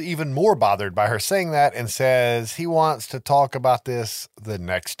seems even more bothered by her saying that and says he wants to talk about this the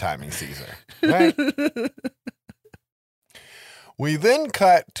next time he sees her. Right? We then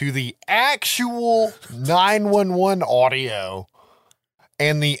cut to the actual 911 audio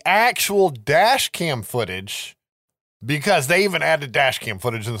and the actual dash cam footage, because they even added dash cam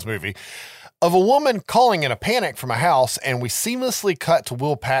footage in this movie, of a woman calling in a panic from a house, and we seamlessly cut to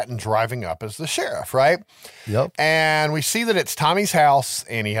Will Patton driving up as the sheriff, right? Yep. And we see that it's Tommy's house,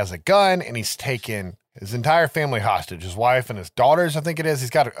 and he has a gun, and he's taken his entire family hostage, his wife and his daughters, I think it is. He's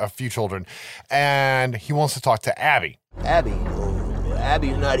got a few children, and he wants to talk to Abby. Abby? Oh,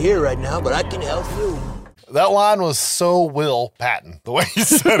 Abby's not here right now, but I can help you. That line was so Will Patton, the way he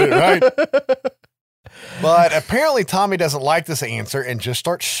said it, right? But apparently Tommy doesn't like this answer and just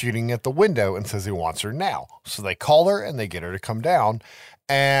starts shooting at the window and says he wants her now. So they call her and they get her to come down.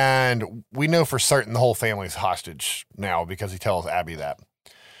 And we know for certain the whole family's hostage now because he tells Abby that.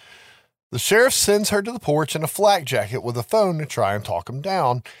 The sheriff sends her to the porch in a flak jacket with a phone to try and talk him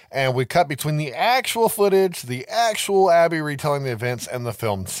down. And we cut between the actual footage, the actual Abby retelling the events, and the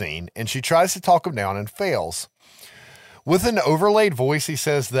filmed scene. And she tries to talk him down and fails. With an overlaid voice, he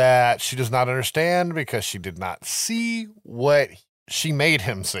says that she does not understand because she did not see what she made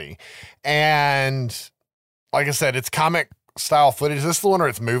him see. And like I said, it's comic style footage. This is the one where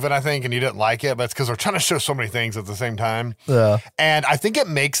it's moving, I think, and you didn't like it, but it's because they're trying to show so many things at the same time. Yeah. And I think it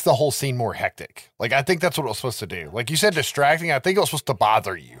makes the whole scene more hectic. Like, I think that's what it was supposed to do. Like you said, distracting. I think it was supposed to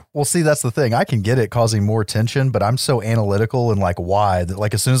bother you. Well, see, that's the thing. I can get it causing more tension, but I'm so analytical and like, why? That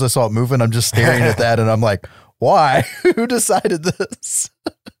like, as soon as I saw it moving, I'm just staring at that and I'm like, why? Who decided this?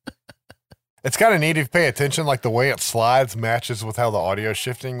 It's kind of neat if you pay attention, like the way it slides matches with how the audio is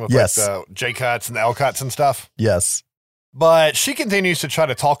shifting with like the J cuts and the L cuts and stuff. Yes. But she continues to try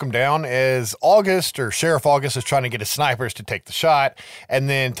to talk him down as August, or Sheriff August, is trying to get his snipers to take the shot. And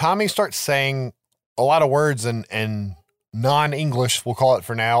then Tommy starts saying a lot of words in non-English, we'll call it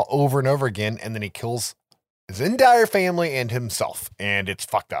for now, over and over again. And then he kills his entire family and himself. And it's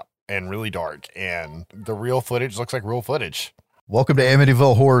fucked up and really dark. And the real footage looks like real footage. Welcome to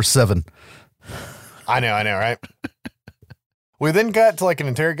Amityville Horror 7. I know, right? We then got to like an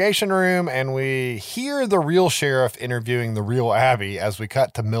interrogation room and we hear the real sheriff interviewing the real Abby as we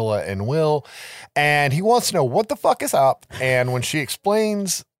cut to Milla and Will. And he wants to know what the fuck is up. And when she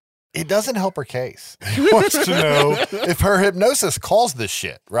explains, it doesn't help her case. He wants to know if her hypnosis caused this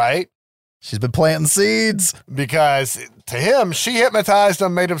shit, right? She's been planting seeds. Because to him, she hypnotized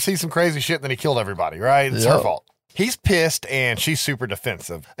him, made him see some crazy shit, and then he killed everybody, right? It's her fault. He's pissed and she's super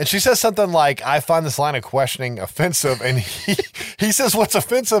defensive. And she says something like, I find this line of questioning offensive. And he says what's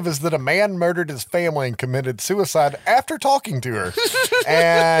offensive is that a man murdered his family and committed suicide after talking to her.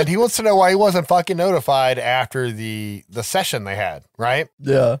 And he wants to know why he wasn't fucking notified after the session they had, right?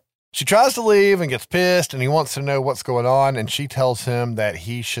 Yeah. She tries to leave and gets pissed, and he wants to know what's going on, and she tells him that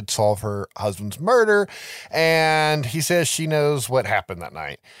he should solve her husband's murder, and he says she knows what happened that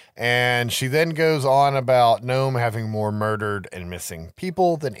night. And she then goes on about Nome having more murdered and missing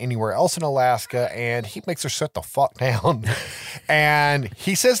people than anywhere else in Alaska, and he makes her shut the fuck down. And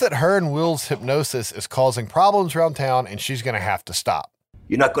he says that her and Will's hypnosis is causing problems around town, and she's going to have to stop.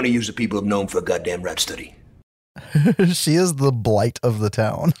 You're not going to use the people of Nome for a goddamn rat study. She is the blight of the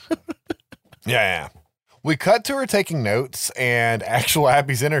town. Yeah. We cut to her taking notes and actual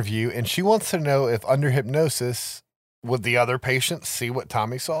Abby's interview, and she wants to know if under hypnosis, Would the other patient see what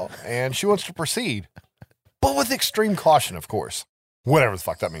Tommy saw? And she wants to proceed, but with extreme caution, of course. Whatever the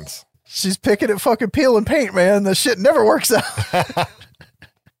fuck that means. She's picking at fucking peel and paint, man. The shit never works out.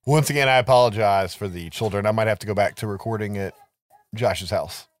 Once again, I apologize for the children. I might have to go back to recording at Josh's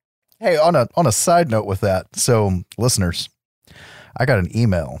house. Hey, on a side note with that, so listeners, I got an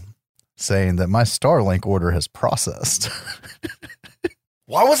email saying that my Starlink order has processed.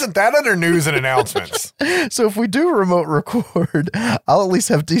 Why wasn't that under news and announcements? So if we do remote record, I'll at least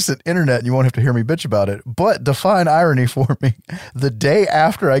have decent internet and you won't have to hear me bitch about it. But define irony for me. The day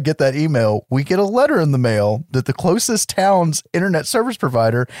after I get that email, we get a letter in the mail that the closest town's internet service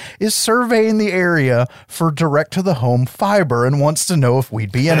provider is surveying the area for direct to the home fiber and wants to know if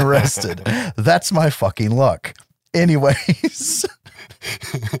we'd be interested. That's my fucking luck. Anyways.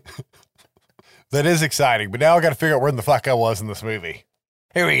 That is exciting, but now I got to figure out where the fuck I was in this movie.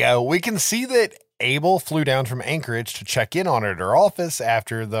 Here we go. We can see that Abel flew down from Anchorage to check in on her at her office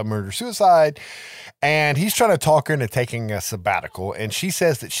after the murder-suicide, and he's trying to talk her into taking a sabbatical, and she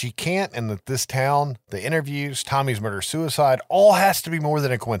says that she can't and that this town, the interviews, Tommy's murder-suicide, all has to be more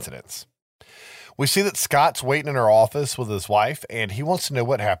than a coincidence. We see that Scott's waiting in her office with his wife, and he wants to know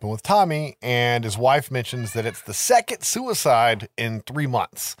what happened with Tommy, and his wife mentions that it's the second suicide in 3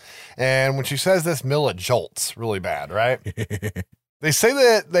 months. And when she says this, Mila jolts really bad, right? They say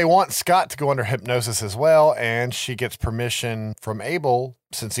that they want Scott to go under hypnosis as well, and she gets permission from Abel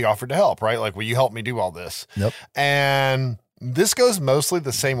since he offered to help, right? Like, will you help me do all this? Yep. And this goes mostly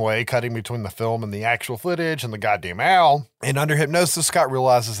the same way, cutting between the film and the actual footage and the goddamn owl. And under hypnosis, Scott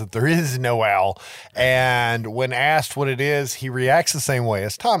realizes that there is no owl. And when asked what it is, he reacts the same way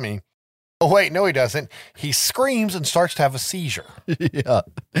as Tommy. Oh, wait, no, he doesn't. He screams and starts to have a seizure. Yeah.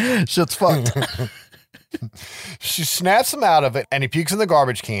 Shit's fucked. She snaps him out of it, and he pukes in the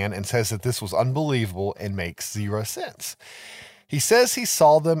garbage can and says that this was unbelievable and makes 0 sense. He says he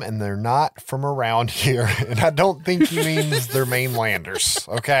saw them and they're not from around here, and I don't think he means they're mainlanders,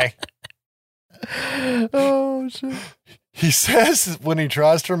 okay? Oh, shit. He says when he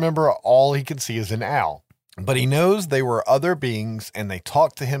tries to remember, all he can see is an owl. But he knows they were other beings, and they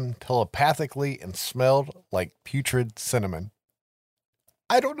talked to him telepathically and smelled like putrid cinnamon.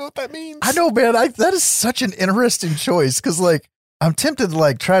 I don't know what that means. I know, man. That is such an interesting choice because, like, I'm tempted to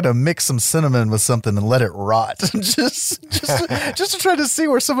like try to mix some cinnamon with something and let it rot, just to try to see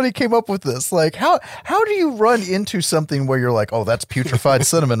where somebody came up with this. Like, how do you run into something where you're like, oh, that's putrefied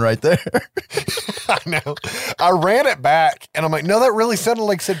cinnamon right there? I know. I ran it back, and I'm like, no, that really sounded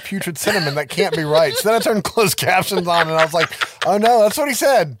like said putrid cinnamon. That can't be right. So then I turned closed captions on, and I was like, oh no, that's what he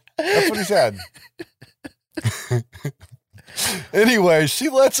said. That's what he said. Anyway, she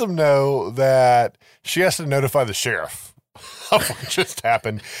lets him know that she has to notify the sheriff of what just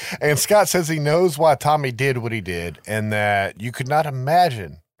happened. And Scott says he knows why Tommy did what he did and that you could not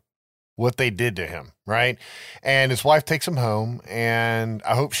imagine what they did to him, right? And his wife takes him home, and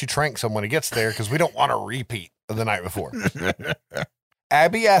I hope she tranks him when he gets there because we don't want a repeat of the night before.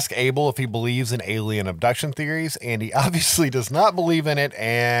 Abby asks Abel if he believes in alien abduction theories, and he obviously does not believe in it,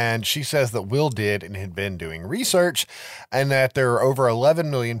 and she says that Will did and had been doing research, and that there are over 11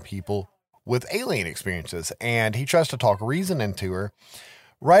 million people with alien experiences, and he tries to talk reason into her,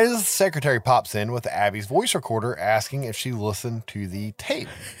 right as the secretary pops in with Abby's voice recorder asking if she listened to the tape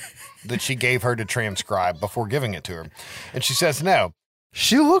that she gave her to transcribe before giving it to her, and she says no.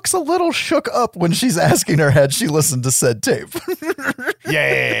 She looks a little shook up when she's asking her had she listened to said tape.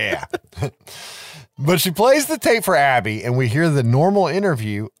 Yeah. But she plays the tape for Abby, and we hear the normal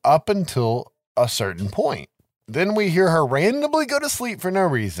interview up until a certain point. Then we hear her randomly go to sleep for no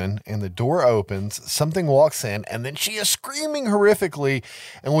reason, and the door opens, something walks in, and then she is screaming horrifically,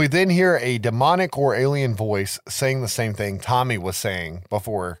 and we then hear a demonic or alien voice saying the same thing Tommy was saying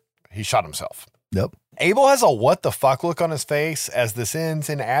before he shot himself. Yep. Abel has a what the fuck look on his face as this ends,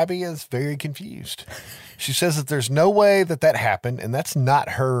 and Abby is very confused. She says that there's no way that happened, and that's not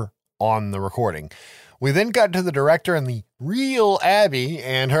her on the recording. We then got to the director and the real Abby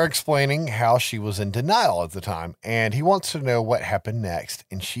and her explaining how she was in denial at the time, and he wants to know what happened next,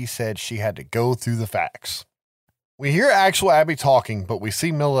 and she said she had to go through the facts. We hear actual Abby talking, but we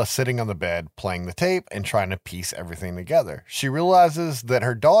see Mila sitting on the bed playing the tape and trying to piece everything together. She realizes that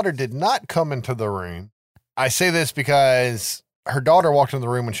her daughter did not come into the room. I say this because her daughter walked in the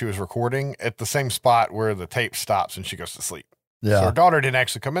room when she was recording at the same spot where the tape stops and she goes to sleep. Yeah. So her daughter didn't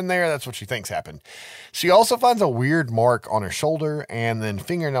actually come in there. That's what she thinks happened. She also finds a weird mark on her shoulder and then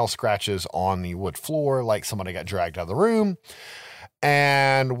fingernail scratches on the wood floor like somebody got dragged out of the room.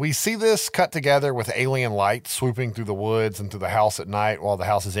 And we see this cut together with alien light swooping through the woods and through the house at night while the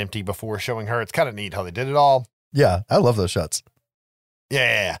house is empty before showing her. It's kind of neat how they did it all. Yeah, I love those shots.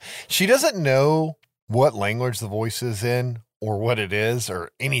 Yeah. She doesn't know what language the voice is in or what it is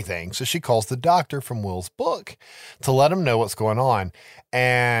or anything. So she calls the doctor from Will's book to let him know what's going on.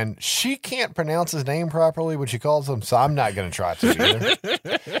 And she can't pronounce his name properly when she calls him, so I'm not going to try to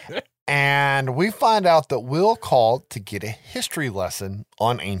either. And we find out that Will called to get a history lesson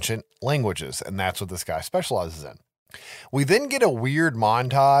on ancient languages, and that's what this guy specializes in. We then get a weird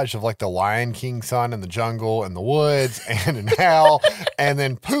montage of like the Lion King son in the jungle and the woods and in Hal. And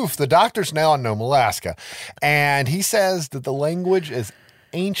then poof, the doctor's now in Nome, Alaska. And he says that the language is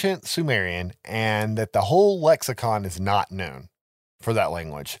ancient Sumerian and that the whole lexicon is not known for that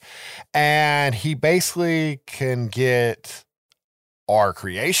language. And he basically can get our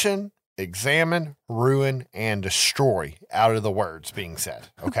creation, examine, ruin, and destroy out of the words being said.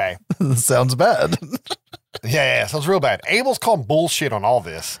 Okay. Sounds bad. Yeah, sounds real bad. Abel's calling bullshit on all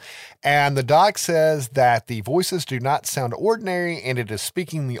this. And the doc says that the voices do not sound ordinary and it is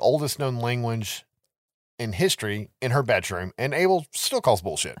speaking the oldest known language in history in her bedroom. And Abel still calls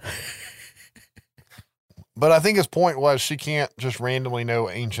bullshit. But I think his point was she can't just randomly know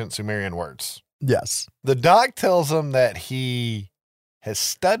ancient Sumerian words. Yes. The doc tells him that he has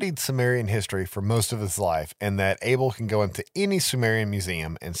studied Sumerian history for most of his life and that Abel can go into any Sumerian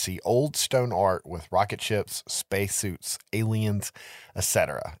museum and see old stone art with rocket ships, spacesuits, aliens,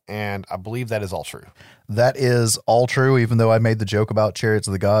 etc. And I believe that is all true. That is all true. Even though I made the joke about Chariots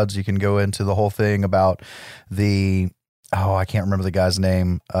of the Gods, you can go into the whole thing about I can't remember the guy's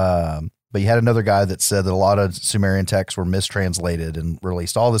name. But you had another guy that said that a lot of Sumerian texts were mistranslated and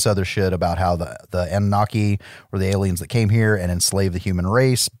released all this other shit about how the Anunnaki were the aliens that came here and enslaved the human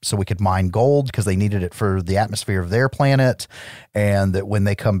race so we could mine gold because they needed it for the atmosphere of their planet. And that when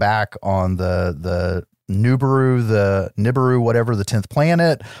they come back on the Nibiru, whatever, the 10th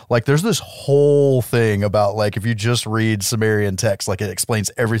planet, like there's this whole thing about like, if you just read Sumerian text, like it explains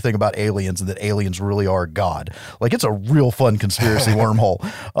everything about aliens and that aliens really are God. Like it's a real fun conspiracy wormhole.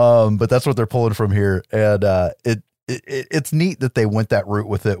 But that's what they're pulling from here. And it's neat that they went that route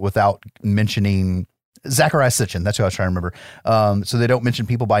with it without mentioning Zachariah Sitchin. That's who I was trying to remember. So they don't mention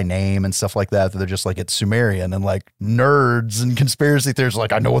people by name and stuff like that. They're just like, it's Sumerian, and like nerds and conspiracy theorists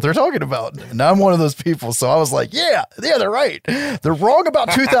like, I know what they're talking about. And I'm one of those people. So I was like, yeah, they're right. They're wrong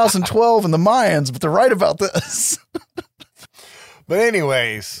about 2012 and the Mayans, but they're right about this. But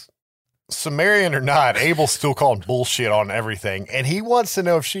anyways, Sumerian or not, Abel's still calling bullshit on everything. And he wants to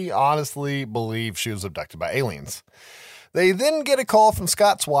know if she honestly believes she was abducted by aliens. They then get a call from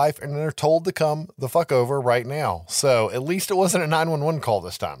Scott's wife and they're told to come the fuck over right now. So at least it wasn't a 911 call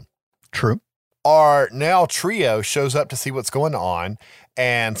this time. True. Our now trio shows up to see what's going on,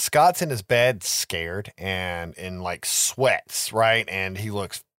 and Scott's in his bed scared and in like sweats, right? And he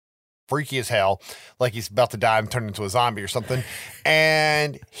looks freaky as hell, like he's about to die and turn into a zombie or something.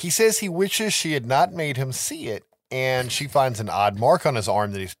 And he says he wishes she had not made him see it. And she finds an odd mark on his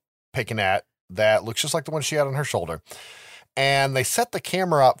arm that he's picking at that looks just like the one she had on her shoulder. And they set the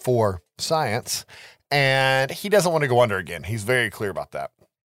camera up for science, and he doesn't want to go under again. He's very clear about that.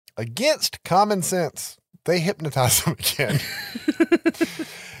 Against common sense, they hypnotize him again.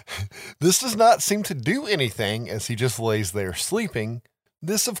 This does not seem to do anything as he just lays there sleeping.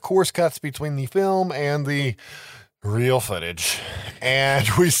 This, of course, cuts between the film and the real footage. And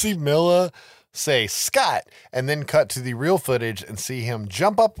we see Milla say, Scott, and then cut to the real footage and see him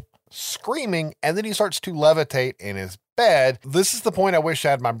jump up screaming, and then he starts to levitate in his bed. This is the point I wish I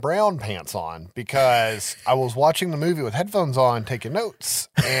had my brown pants on, because I was watching the movie with headphones on taking notes,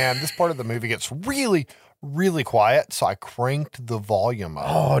 and this part of the movie gets really, really quiet, so I cranked the volume up.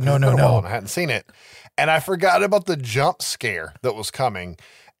 Oh, no. I hadn't seen it, and I forgot about the jump scare that was coming.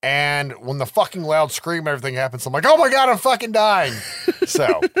 And when the fucking loud scream, everything happens, I'm like, oh my God, I'm fucking dying.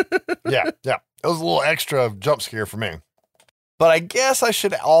 So yeah, it was a little extra jump scare for me. But I guess I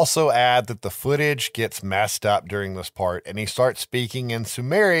should also add that the footage gets messed up during this part, and he starts speaking in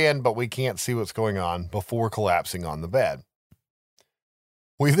Sumerian, but we can't see what's going on before collapsing on the bed.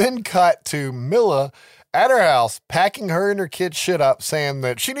 We then cut to Milla at her house, packing her and her kids' shit up, saying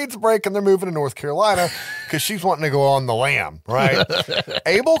that she needs a break and they're moving to North Carolina because she's wanting to go on the lam, right?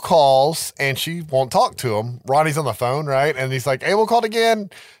 Abel calls and she won't talk to him. Ronnie's on the phone, right? And he's like, Abel called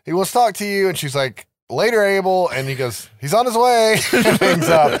again. He wants to talk to you. And she's like, later, Abel. And he goes, he's on his way. And hangs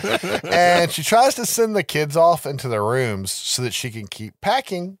up. And she tries to send the kids off into their rooms so that she can keep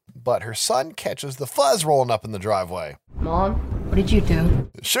packing, but her son catches the fuzz rolling up in the driveway. Mom, what did you do?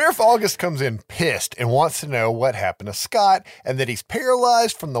 Sheriff August comes in pissed and wants to know what happened to Scott and that he's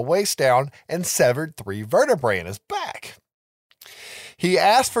paralyzed from the waist down and severed 3 vertebrae in his back. He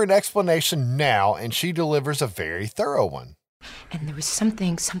asks for an explanation now, and she delivers a very thorough one. And there was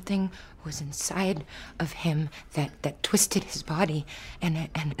something was inside of him that twisted his body, and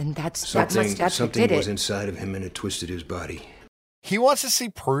that's what did it. Something was inside of him and it twisted his body. He wants to see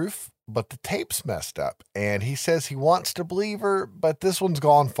proof, but the tape's messed up, and he says he wants to believe her, but this one's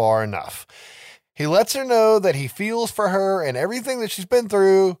gone far enough. He lets her know that he feels for her and everything that she's been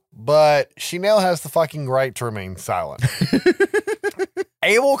through, but she now has the fucking right to remain silent.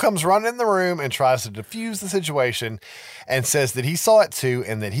 Abel comes running in the room and tries to defuse the situation and says that he saw it too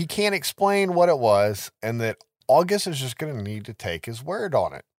and that he can't explain what it was and that August is just going to need to take his word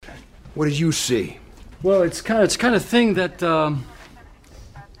on it. What did you see? Well, it's kind of thing that, well,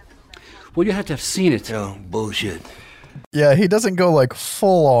 you have to have seen it. Oh, bullshit. Yeah, he doesn't go like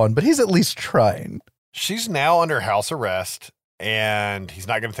full on, but he's at least trying. She's now under house arrest, and he's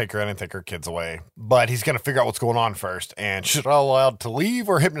not going to take her in and take her kids away, but he's going to figure out what's going on first, and she's not allowed to leave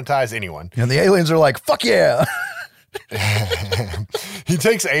or hypnotize anyone. And the aliens are like, fuck yeah. He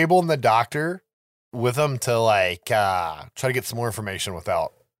takes Abel and the doctor with him to like try to get some more information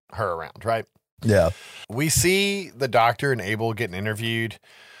without her around, right? Yeah. We see the doctor and Abel getting interviewed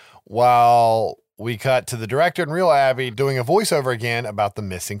while we cut to the director and real Abby doing a voiceover again about the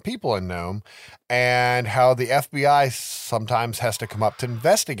missing people in Nome and how the FBI sometimes has to come up to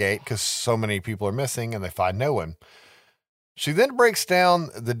investigate because so many people are missing and they find no one. She then breaks down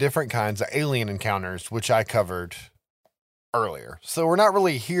the different kinds of alien encounters, which I covered earlier. So we're not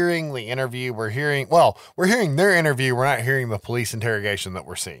really hearing the interview. We're hearing their interview. We're not hearing the police interrogation that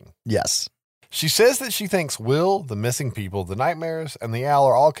we're seeing. Yes. She says that she thinks Will, the missing people, the nightmares, and the owl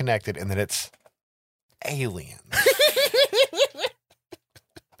are all connected and that it's aliens.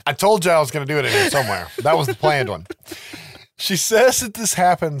 I told you I was going to do it in here somewhere. That was the planned one. She says that this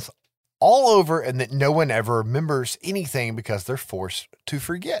happens all over and that no one ever remembers anything because they're forced to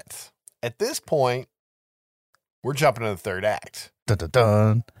forget. At this point, we're jumping into the third act. Dun, dun,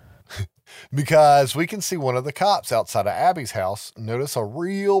 dun. Because we can see one of the cops outside of Abby's house notice a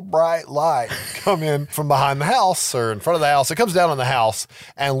real bright light come in from behind the house or in front of the house. It comes down on the house,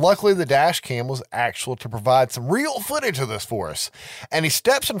 and luckily the dash cam was actual to provide some real footage of this for us. And he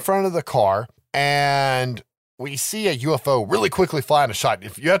steps in front of the car, and we see a UFO really quickly fly in a shot.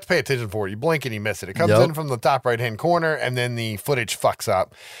 If you have to pay attention for it, you blink and you miss it. It comes in from the top right-hand corner, and then the footage fucks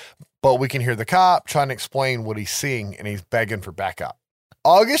up. But we can hear the cop trying to explain what he's seeing, and he's begging for backup.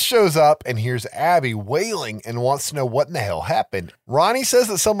 August shows up and hears Abby wailing and wants to know what in the hell happened. Ronnie says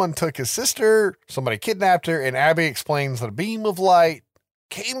that someone took his sister, somebody kidnapped her, and Abby explains that a beam of light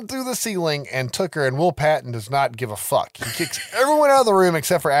came through the ceiling and took her, and Will Patton does not give a fuck. He kicks everyone out of the room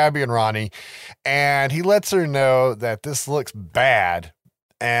except for Abby and Ronnie, and he lets her know that this looks bad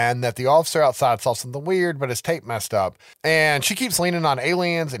and that the officer outside saw something weird, but his tape messed up. And she keeps leaning on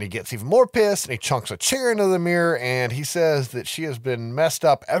aliens, and he gets even more pissed, and he chunks a chair into the mirror, and he says that she has been messed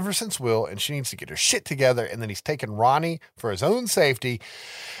up ever since Will, and she needs to get her shit together, and then he's taking Ronnie for his own safety,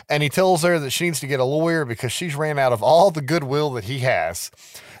 and he tells her that she needs to get a lawyer because she's ran out of all the goodwill that he has.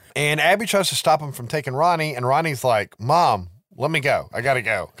 And Abby tries to stop him from taking Ronnie, and Ronnie's like, Mom, let me go. I gotta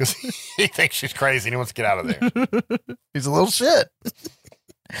go. Because he thinks she's crazy, and he wants to get out of there. He's a little shit.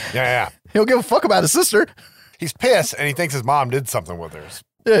 Yeah. He don't give a fuck about his sister. He's pissed, and he thinks his mom did something with her.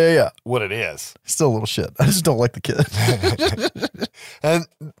 Yeah. What it is. Still a little shit. I just don't like the kid. And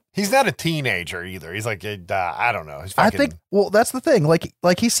he's not a teenager either. He's like, I don't know. He's I fucking, think, well, that's the thing.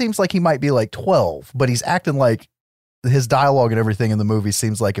 Like he seems like he might be like 12, but he's acting like his dialogue and everything in the movie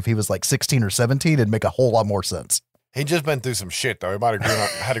seems like if he was like 16 or 17, it'd make a whole lot more sense. He'd just been through some shit, though. He might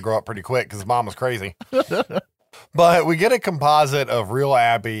have had to grow up pretty quick because his mom was crazy. But we get a composite of real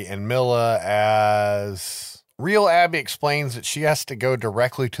Abby and Milla as real Abby explains that she has to go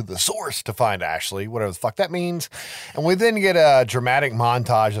directly to the source to find Ashley, whatever the fuck that means. And we then get a dramatic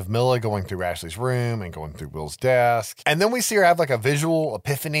montage of Milla going through Ashley's room and going through Will's desk. And then we see her have like a visual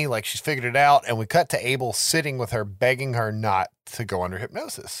epiphany, like she's figured it out. And we cut to Abel sitting with her, begging her not to go under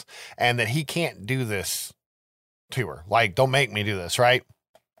hypnosis and that he can't do this to her. Like, don't make me do this, right?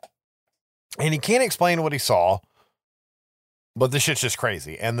 And he can't explain what he saw, but this shit's just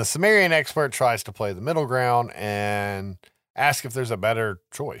crazy. And the Sumerian expert tries to play the middle ground and ask if there's a better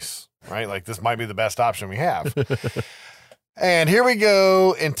choice, right? Like, this might be the best option we have. And here we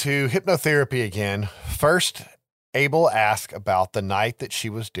go into hypnotherapy again. First, Abel asks about the night that she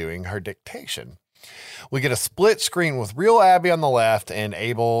was doing her dictation. We get a split screen with real Abby on the left and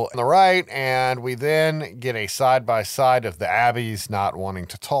Abel on the right, and we then get a side-by-side of the Abby's not wanting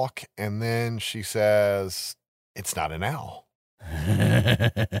to talk, and then she says, it's not an owl.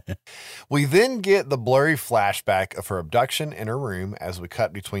 We then get the blurry flashback of her abduction in her room as we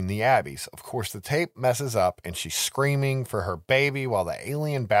cut between the Abbeys. Of course, the tape messes up and she's screaming for her baby while the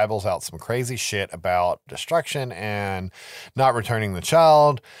alien babbles out some crazy shit about destruction and not returning the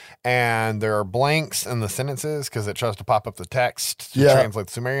child. And there are blanks in the sentences because it tries to pop up the text to translate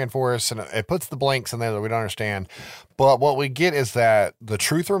the Sumerian for us. And it puts the blanks in there that we don't understand. But what we get is that the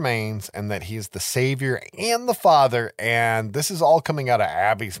truth remains and that he is the savior and the father. And this is all coming out of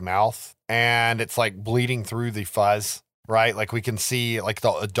Abby's mouth. And it's like bleeding through the fuzz, right? Like we can see like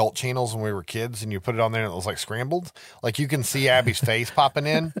the adult channels when we were kids and you put it on there and it was like scrambled. Like you can see Abby's face popping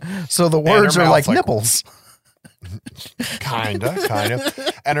in. So the words are like nipples. Kind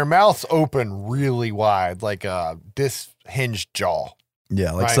of. And her mouth's open really wide, like a dishinged jaw.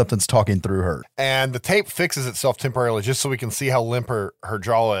 Yeah, like something's talking through her. And the tape fixes itself temporarily just so we can see how limp her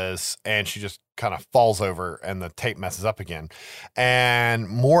jaw is. And she just kind of falls over and the tape messes up again. And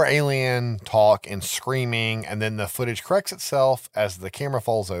more alien talk and screaming. And then the footage corrects itself as the camera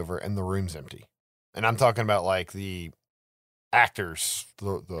falls over and the room's empty. And I'm talking about like the actors,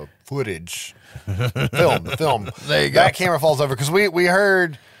 the footage, the film. There you go. That camera falls over because we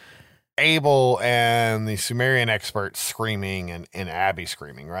heard Abel and the Sumerian experts screaming and Abby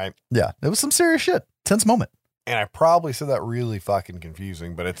screaming, right? Yeah, it was some serious shit. Tense moment. And I probably said that really fucking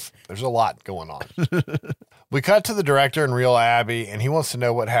confusing, but there's a lot going on. We cut to the director and real Abby, and he wants to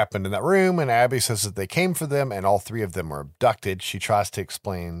know what happened in that room. And Abby says that they came for them and all three of them were abducted. She tries to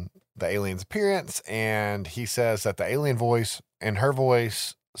explain the alien's appearance, and he says that the alien voice and her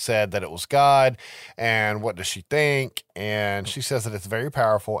voice said that it was God, and what does she think? And she says that it's very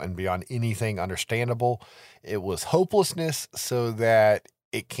powerful and beyond anything understandable. It was hopelessness so that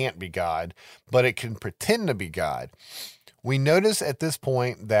it can't be God, but it can pretend to be God. We notice at this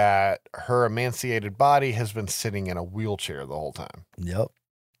point that her emaciated body has been sitting in a wheelchair the whole time. Yep.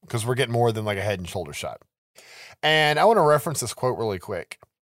 Because we're getting more than like a head and shoulder shot. And I want to reference this quote really quick.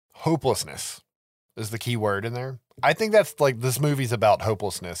 Hopelessness is the key word in there. I think that's like this movie's about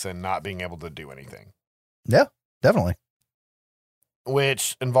hopelessness and not being able to do anything. Yeah, definitely.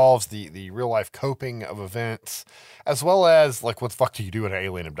 Which involves the real life coping of events, as well as like what the fuck do you do in an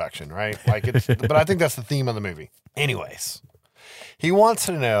alien abduction, right? Like but I think that's the theme of the movie. Anyways, he wants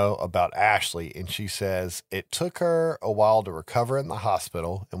to know about Ashley, and she says it took her a while to recover in the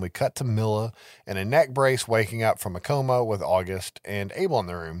hospital, and we cut to Milla in a neck brace waking up from a coma with August and Abel in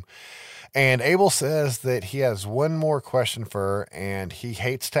the room. And Abel says that he has one more question for her, and he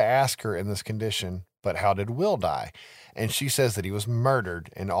hates to ask her in this condition, but how did Will die? And she says that he was murdered,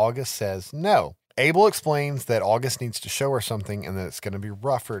 and August says no. Abel explains that August needs to show her something and that it's going to be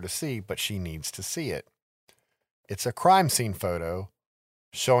rough for her to see, but she needs to see it. It's a crime scene photo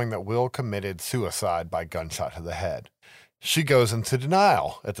showing that Will committed suicide by gunshot to the head. She goes into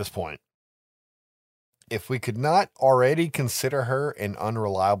denial at this point. If we could not already consider her an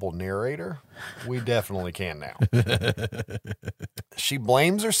unreliable narrator, we definitely can now. She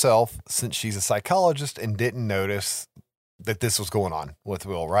blames herself since she's a psychologist and didn't notice that this was going on with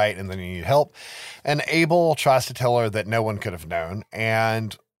Will, right? And then he needed help. And Abel tries to tell her that no one could have known.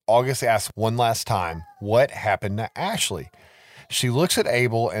 And August asks one last time, what happened to Ashley? She looks at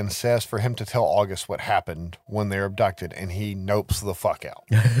Abel and says for him to tell August what happened when they're abducted, and he nopes the fuck out.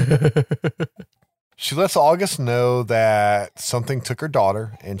 She lets August know that something took her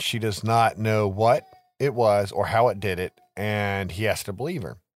daughter, and she does not know what it was or how it did it, and he has to believe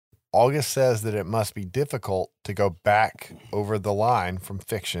her. August says that it must be difficult to go back over the line from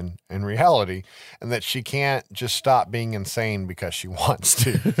fiction and reality, and that she can't just stop being insane because she wants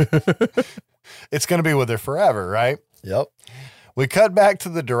to. It's going to be with her forever, right? Yep. We cut back to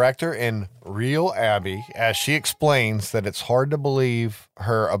the director in real Abby as she explains that it's hard to believe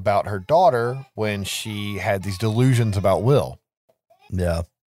her about her daughter when she had these delusions about Will. Yeah.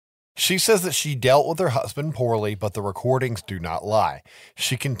 She says that she dealt with her husband poorly, but the recordings do not lie.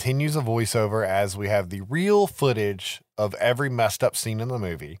 She continues a voiceover as we have the real footage of every messed up scene in the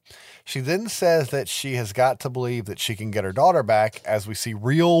movie. She then says that she has got to believe that she can get her daughter back as we see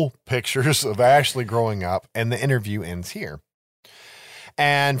real pictures of Ashley growing up, and the interview ends here.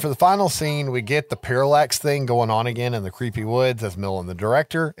 And for the final scene, we get the parallax thing going on again in the creepy woods as Mill and the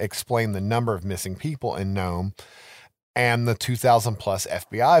director explain the number of missing people in Nome and the 2,000 plus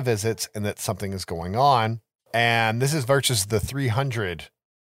FBI visits, and that something is going on. And this is versus the 300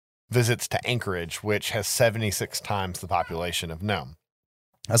 visits to Anchorage, which has 76 times the population of Nome.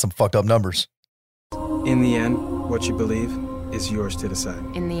 That's some fucked up numbers. In the end, what you believe is yours to decide.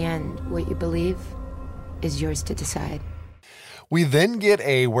 In the end, what you believe is yours to decide. We then get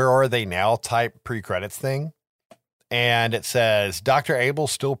a where are they now type pre-credits thing. And it says, Dr. Abel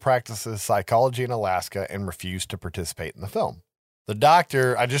still practices psychology in Alaska and refused to participate in the film. The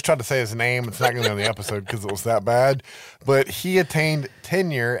doctor, I just tried to say his name. It's not going to be on the episode because it was that bad. But he attained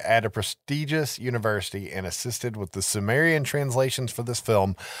tenure at a prestigious university and assisted with the Sumerian translations for this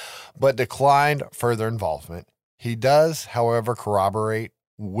film, but declined further involvement. He does, however, corroborate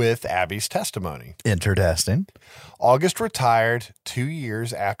with Abby's testimony. Interesting. August retired 2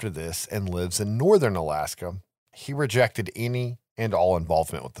 years after this and lives in northern Alaska. He rejected any and all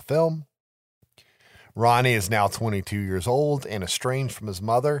involvement with the film. Ronnie is now 22 years old and estranged from his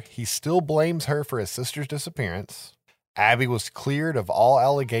mother. He still blames her for his sister's disappearance. Abby was cleared of all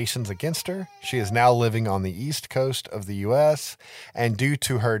allegations against her. She is now living on the east coast of the U.S., and due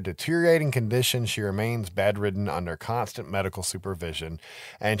to her deteriorating condition, she remains bedridden under constant medical supervision,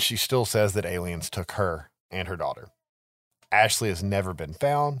 and she still says that aliens took her and her daughter. Ashley has never been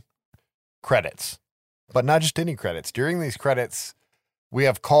found. Credits. But not just any credits. During these credits, we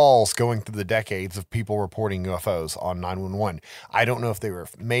have calls going through the decades of people reporting UFOs on 911. I don't know if they were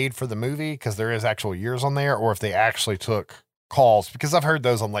made for the movie because there is actual years on there, or if they actually took calls, because I've heard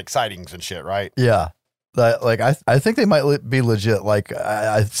those on like sightings and shit, right? Yeah. I think they might be legit. Like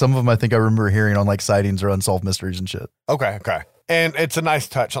some of them I think I remember hearing on like sightings or unsolved mysteries and shit. Okay. And it's a nice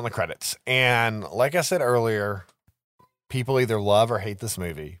touch on the credits. And like I said earlier, people either love or hate this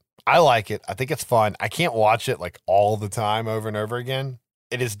movie. I like it. I think it's fun. I can't watch it like all the time over and over again.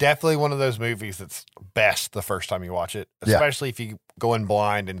 It is definitely one of those movies that's best the first time you watch it, especially if you go in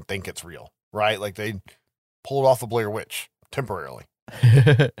blind and think it's real, right? Like they pulled off the Blair Witch temporarily.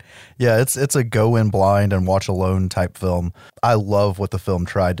 Yeah, it's a go in blind and watch alone type film. I love what the film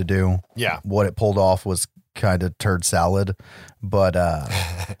tried to do. Yeah. What it pulled off was kind of turd salad, but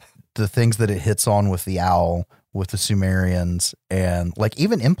the things that it hits on with the owl, with the Sumerians, and like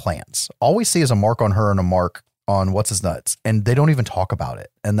even implants, all we see is a mark on her and a mark on what's his nuts, and they don't even talk about it.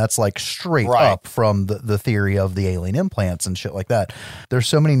 And that's like straight up from the theory of the alien implants and shit like that. There's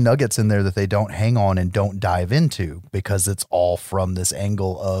so many nuggets in there that they don't hang on and don't dive into because it's all from this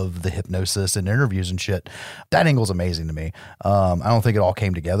angle of the hypnosis and interviews and shit. That angle's amazing to me. I don't think it all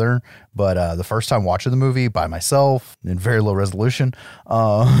came together, but the first time watching the movie by myself in very low resolution,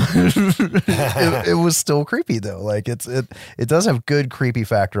 it was still creepy though. Like it does have good creepy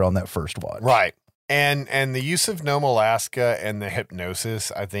factor on that first watch. Right. And the use of Nome, Alaska and the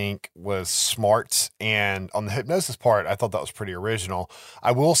hypnosis, I think, was smart. And on the hypnosis part, I thought that was pretty original.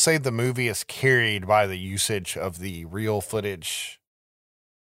 I will say the movie is carried by the usage of the real footage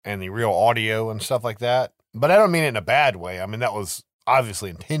and the real audio and stuff like that. But I don't mean it in a bad way. I mean, that was obviously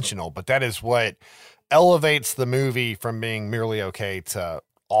intentional, but that is what elevates the movie from being merely okay to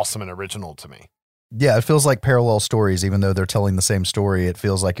awesome and original to me. Yeah, it feels like parallel stories, even though they're telling the same story. It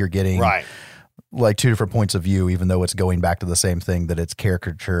feels like you're getting like two different points of view, even though it's going back to the same thing that it's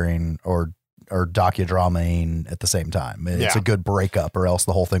caricaturing or docudramaing at the same time. It's a good breakup, or else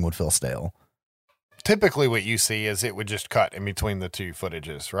the whole thing would feel stale. Typically what you see is it would just cut in between the two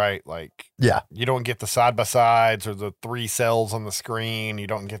footages, right? Like, you don't get the side by sides or the three cells on the screen. You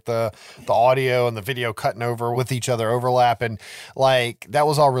don't get the audio and the video cutting over with each other, overlapping. Like, that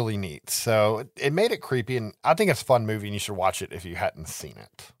was all really neat. So it made it creepy, and I think it's a fun movie, and you should watch it if you hadn't seen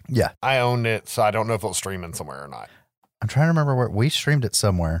it. Yeah. I owned it, so I don't know if it'll stream in somewhere or not. I'm trying to remember where we streamed it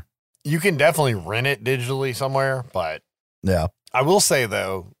somewhere. You can definitely rent it digitally somewhere, but yeah. I will say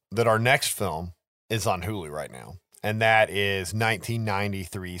though that our next film is on Hulu right now, and that is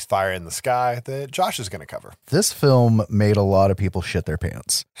 1993's Fire in the Sky that Josh is going to cover. This film made a lot of people shit their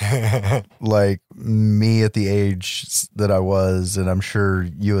pants. Like me at the age that I was, and I'm sure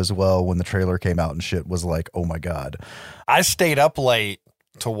you as well, when the trailer came out and shit, was like, oh my God. I stayed up late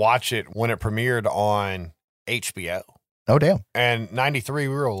to watch it when it premiered on HBO. Oh, damn. And 93,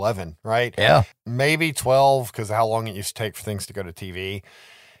 we were 11, right? Yeah. Maybe 12 because of how long it used to take for things to go to TV.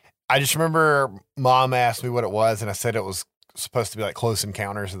 I just remember Mom asked me what it was, and I said it was supposed to be like Close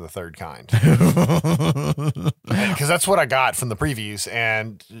Encounters of the Third Kind. Because that's what I got from the previews,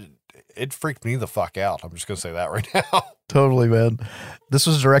 and it freaked me the fuck out. I'm just going to say that right now. Totally, man. This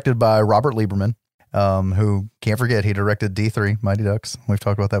was directed by Robert Lieberman, who, can't forget, he directed D3, Mighty Ducks. We've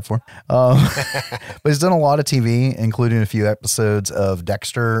talked about that before. But he's done a lot of TV, including a few episodes of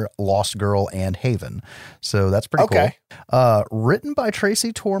Dexter, Lost Girl, and Haven. So that's pretty cool. Written by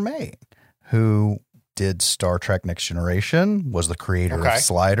Tracy Torme, who did Star Trek Next Generation, was the creator of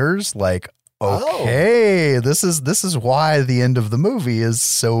Sliders. Like, this is why the end of the movie is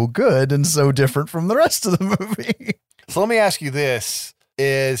so good and so different from the rest of the movie. So let me ask you this.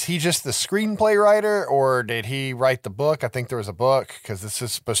 Is he just the screenplay writer, or did he write the book? I think there was a book, because this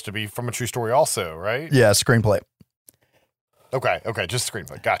is supposed to be from a true story also, right? Yeah, screenplay. Okay, just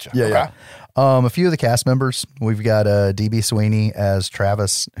screenplay. Gotcha. Yeah, okay. yeah. A few of the cast members. We've got DB Sweeney as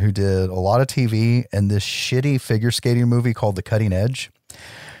Travis, who did a lot of TV and this shitty figure skating movie called The Cutting Edge,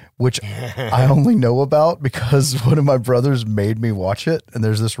 which I only know about because one of my brothers made me watch it. And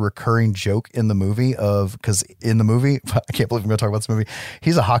there's this recurring joke in the movie because in the movie, I can't believe I'm going to talk about this movie.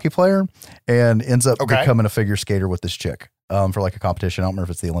 He's a hockey player and ends up becoming a figure skater with this chick. For like a competition. I don't remember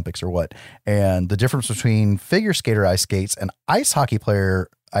if it's the Olympics or what. And the difference between figure skater ice skates and ice hockey player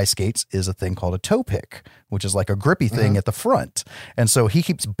ice skates is a thing called a toe pick, which is like a grippy thing at the front. And so he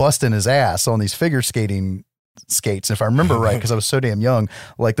keeps busting his ass on these figure skating skates. And if I remember right, because I was so damn young,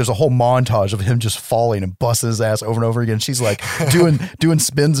 like there's a whole montage of him just falling and busting his ass over and over again. She's like doing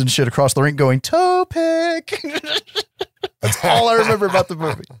spins and shit across the rink going, toe pick. That's all I remember about the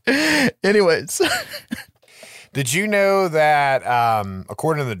movie. Anyways. Did you know that,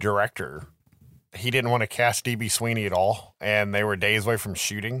 according to the director, he didn't want to cast DB Sweeney at all, and they were days away from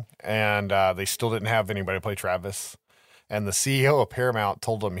shooting, and they still didn't have anybody play Travis, and the CEO of Paramount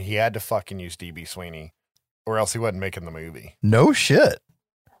told him he had to fucking use DB Sweeney, or else he wasn't making the movie. No shit.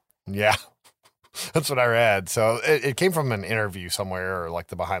 Yeah, that's what I read. So it came from an interview somewhere, or like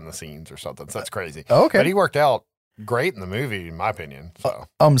the behind the scenes or something. So that's crazy. Okay, but he worked out great in the movie, in my opinion. So,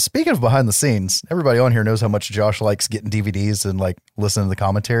 speaking of behind the scenes, everybody on here knows how much Josh likes getting DVDs and like listening to the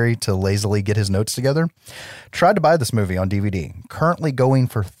commentary to lazily get his notes together. Tried to buy this movie on DVD. Currently going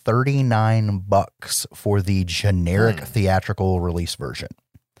for $39 for the generic theatrical release version.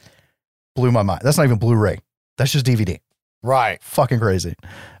 Blew my mind. That's not even Blu-ray. That's just DVD. Right. Fucking crazy.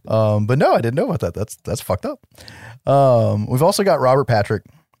 But no, I didn't know about that. That's fucked up. We've also got Robert Patrick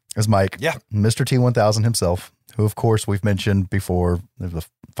as Mike. Yeah. Mr. T-1000 himself, who of course we've mentioned before. There's the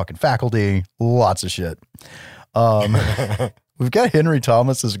fucking Faculty, lots of shit. We've got Henry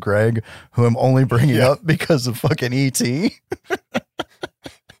Thomas as Greg, who I'm only bringing up because of fucking E.T.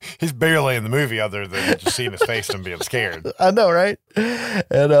 He's barely in the movie other than just seeing his face and being scared. I know, right?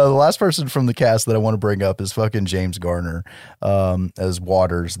 And the last person from the cast that I want to bring up is fucking James Garner as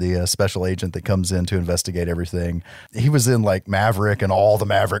Waters, the special agent that comes in to investigate everything. He was in like Maverick and all the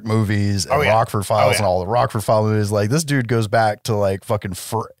Maverick movies and Rockford Files and all the Rockford Files movies. Like this dude goes back to like fucking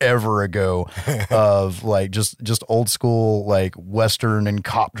forever ago of like just old school like Western and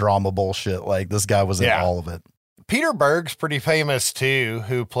cop drama bullshit. Like this guy was in all of it. Peter Berg's pretty famous too,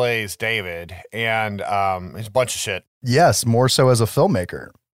 who plays David, and he's a bunch of shit. Yes, more so as a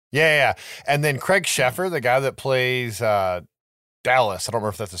filmmaker. Yeah. And then Craig Sheffer, the guy that plays Dallas, I don't remember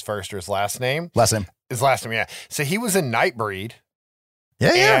if that's his first or his last name. His last name, yeah. So he was in Nightbreed.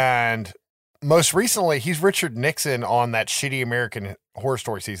 Yeah. And most recently, he's Richard Nixon on that shitty American Horror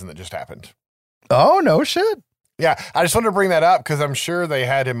Story season that just happened. Oh, no shit. Yeah, I just wanted to bring that up because I'm sure they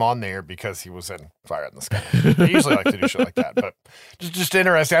had him on there because he was in Fire in the Sky. They usually like to do shit like that, but just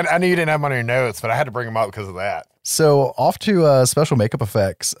interesting. I knew you didn't have him on your notes, but I had to bring him up because of that. So off to special makeup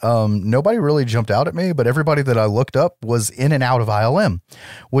effects. Nobody really jumped out at me, but everybody that I looked up was in and out of ILM,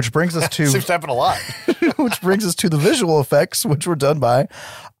 which brings us to seems to happen a lot. Which brings us to the visual effects, which were done by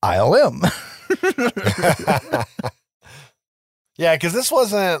ILM. Yeah, because this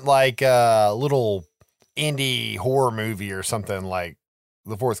wasn't like a little indie horror movie or something like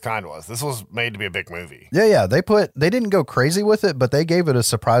The Fourth Kind was. This was made to be a big movie. Yeah. They didn't go crazy with it, but they gave it a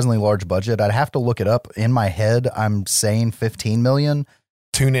surprisingly large budget. I'd have to look it up. In my head, I'm saying 15 million.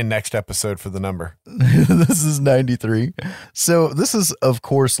 Tune in next episode for the number. This is 93. So this is, of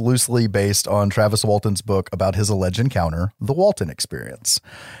course, loosely based on Travis Walton's book about his alleged encounter, The Walton Experience,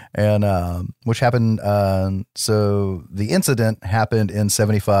 and which happened. So the incident happened in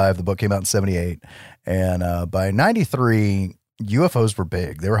 75. The book came out in 78. And by 93, UFOs were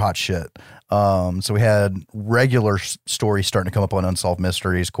big. They were hot shit. So we had regular stories starting to come up on Unsolved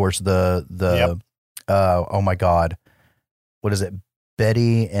Mysteries. Of course, oh my God, what is it?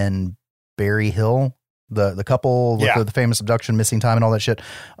 Betty and Barry Hill, the couple with the famous abduction, missing time, and all that shit.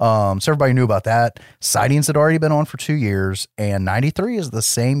 So everybody knew about that. Sightings had already been on for 2 years, and 93 is the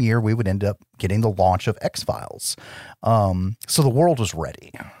same year we would end up getting the launch of X-Files. So the world was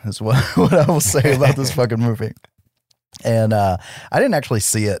ready, is what I will say about this fucking movie. And I didn't actually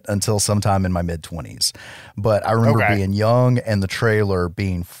see it until sometime in my mid-20s, but I remember being young and the trailer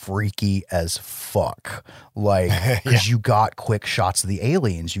being freaky as fuck. Like, because you got quick shots of the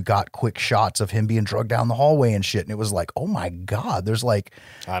aliens, you got quick shots of him being drugged down the hallway and shit, and it was like, oh my God, there's like,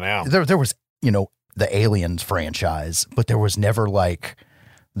 I know there was, the Aliens franchise, but there was never like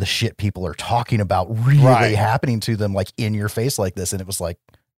the shit people are talking about really happening to them, like in your face like this, and it was like,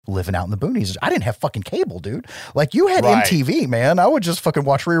 living out in the boonies. I didn't have fucking cable, dude. Like, you had Right. MTV, man. I would just fucking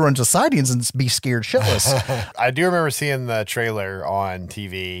watch reruns of Sightings and be scared shitless. I do remember seeing the trailer on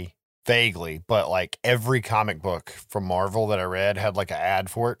TV vaguely, but like every comic book from Marvel that I read had like an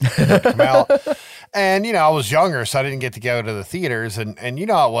ad for it to come out. And, you know, I was younger, so I didn't get to go to the theaters. And you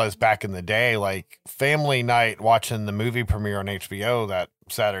know how it was back in the day, like family night watching the movie premiere on HBO that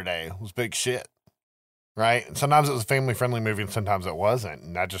Saturday was big shit. Right. And sometimes it was a family friendly movie and sometimes it wasn't.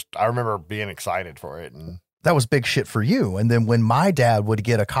 And I remember being excited for it. And That was big shit for you. And then when my dad would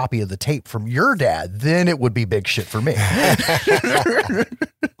get a copy of the tape from your dad, then it would be big shit for me.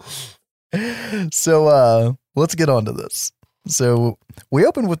 So let's get on to this. So we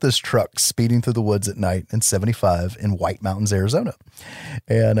open with this truck speeding through the woods at night in 75 in White Mountains, Arizona.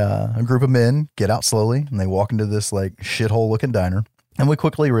 And a group of men get out slowly and they walk into this like shithole looking diner. And we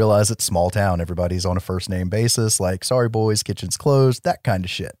quickly realize it's small town. Everybody's on a first name basis, like, sorry, boys, kitchen's closed, that kind of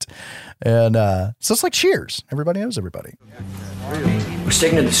shit. And so it's like Cheers. Everybody knows everybody. We're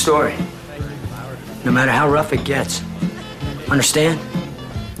sticking to the story, no matter how rough it gets. Understand?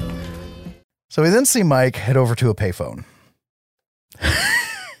 So we then see Mike head over to a payphone.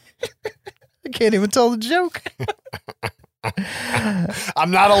 I can't even tell the joke.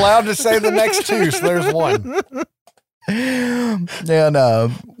 I'm not allowed to say the next two, so there's one. And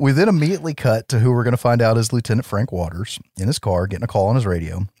we then immediately cut to who we're going to find out is Lieutenant Frank Waters in his car getting a call on his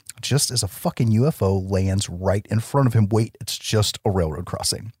radio just as a fucking UFO lands right in front of him. Wait, it's just a railroad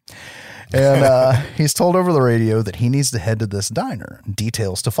crossing. And he's told over the radio that he needs to head to this diner.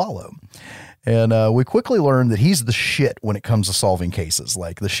 Details to follow. And we quickly learn that he's the shit when it comes to solving cases.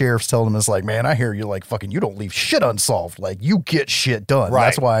 Like, the sheriff's telling him, is like, man, I hear you like fucking, you don't leave shit unsolved. Like, you get shit done. Right.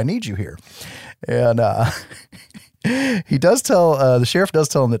 That's why I need you here. And he does tell, the sheriff does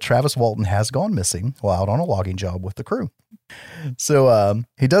tell him that Travis Walton has gone missing while out on a logging job with the crew. So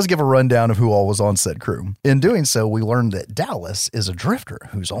he does give a rundown of who all was on said crew. In doing so, we learn that Dallas is a drifter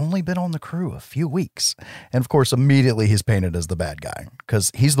who's only been on the crew a few weeks. And of course, immediately he's painted as the bad guy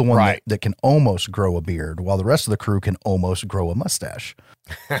because he's the one Right. that can almost grow a beard while the rest of the crew can almost grow a mustache.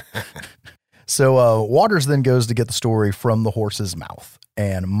 So Waters then goes to get the story from the horse's mouth.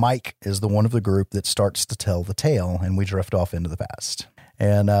 And Mike is the one of the group that starts to tell the tale, and we drift off into the past.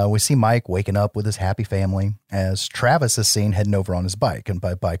 And we see Mike waking up with his happy family as Travis is seen heading over on his bike. And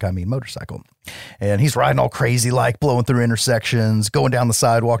by bike, I mean motorcycle. And he's riding all crazy, like blowing through intersections, going down the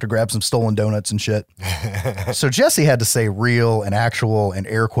sidewalk to grab some stolen donuts and shit. So Jesse had to say real and actual and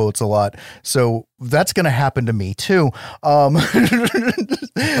air quotes a lot. So that's going to happen to me too.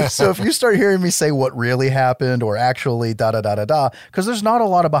 So if you start hearing me say what really happened or actually because there's not a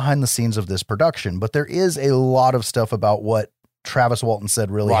lot of behind the scenes of this production, but there is a lot of stuff about what Travis Walton said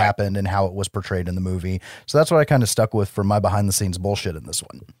really Right. happened and how it was portrayed in the movie. So that's what I kind of stuck with for my behind the scenes bullshit in this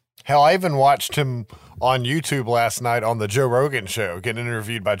one. Hell, I even watched him on YouTube last night on the Joe Rogan show, getting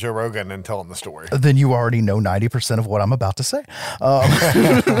interviewed by Joe Rogan and telling the story. Then you already know 90% of what I'm about to say.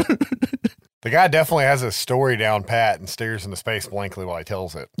 The guy definitely has his story down pat and stares into space blankly while he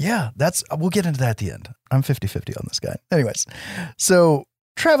tells it. Yeah, we'll get into that at the end. I'm 50-50 on this guy. Anyways, so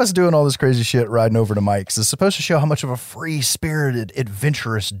Travis doing all this crazy shit riding over to Mike's is supposed to show how much of a free-spirited,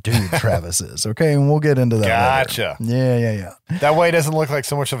 adventurous dude Travis is. Okay, and we'll get into that Gotcha. later. Yeah. That way he doesn't look like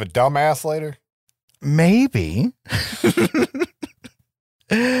so much of a dumbass later. Maybe.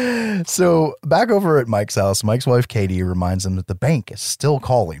 So back over at Mike's house, Mike's wife, Katie, reminds him that the bank is still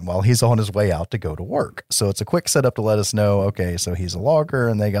calling while he's on his way out to go to work. So it's a quick setup to let us know, okay, so he's a logger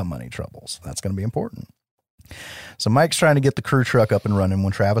and they got money troubles. That's going to be important. So Mike's trying to get the crew truck up and running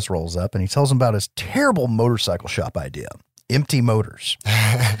when Travis rolls up and he tells him about his terrible motorcycle shop idea. Empty motors.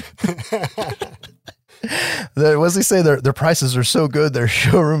 What does he say? Their prices are so good, their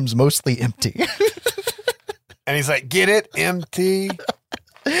showroom's mostly empty. And he's like, get it, MT?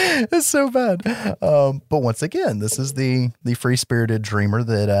 It's so bad. But once again, this is the free-spirited dreamer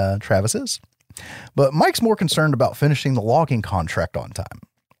that Travis is. But Mike's more concerned about finishing the logging contract on time.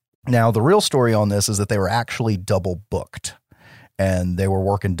 Now, the real story on this is that they were actually double booked. And they were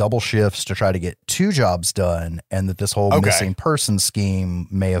working double shifts to try to get 2 jobs done, and that this whole missing person scheme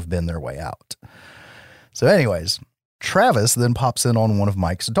may have been their way out. So anyways, Travis then pops in on one of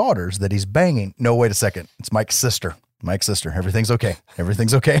Mike's daughters that he's banging. No, wait a second. It's Mike's sister. Mike's sister. Everything's okay.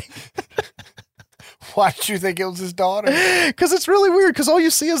 Everything's okay. Why did you think it was his daughter? Because it's really weird because all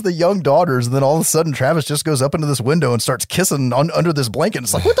you see is the young daughters. And then all of a sudden, Travis just goes up into this window and starts kissing under this blanket.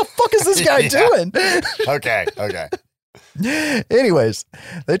 It's like, what the fuck is this guy doing? Okay. Anyways,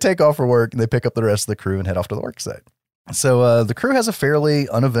 they take off for work and they pick up the rest of the crew and head off to the work site. So the crew has a fairly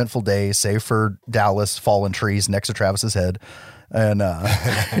uneventful day, save for Dallas falling trees next to Travis's head. and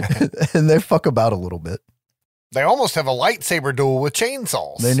and they fuck about a little bit. They almost have a lightsaber duel with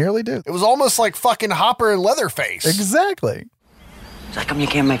chainsaws. They nearly do. It was almost like fucking Hopper and Leatherface. Exactly. So how come you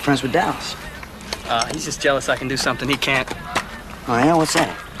can't make friends with Dallas? He's just jealous I can do something he can't. Oh, yeah? What's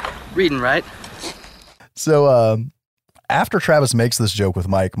that? Reading, right? So after Travis makes this joke with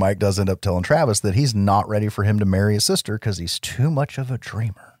Mike, Mike does end up telling Travis that he's not ready for him to marry his sister because he's too much of a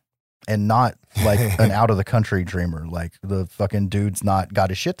dreamer. And not like an out of the country dreamer. Like the fucking dude's not got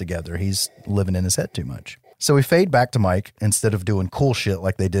his shit together. He's living in his head too much. So we fade back to Mike instead of doing cool shit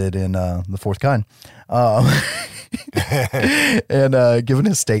like they did in The Fourth Kind. And giving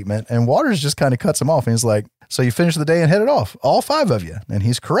his statement. And Waters just kind of cuts him off. And he's like, so you finished the day and headed off, all 5 of you. And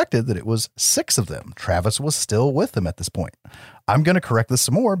he's corrected that it was 6 of them. Travis was still with them at this point. I'm going to correct this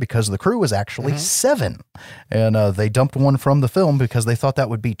some more because the crew was actually 7. And they dumped one from the film because they thought that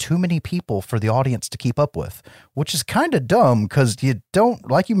would be too many people for the audience to keep up with, which is kind of dumb because you don't,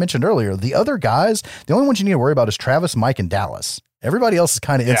 like you mentioned earlier, the other guys, the only ones you need to worry about is Travis, Mike, and Dallas. Everybody else is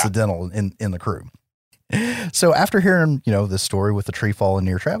kind of incidental in the crew. So after hearing, this story with the tree falling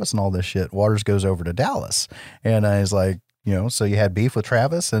near Travis and all this shit, Waters goes over to Dallas and he's like, so you had beef with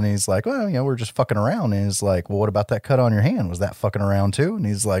Travis? And he's like, well, we're just fucking around. And he's like, well, what about that cut on your hand? Was that fucking around too? And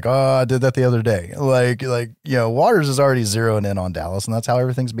he's like, oh, I did that the other day. Like, Waters is already zeroing in on Dallas, and that's how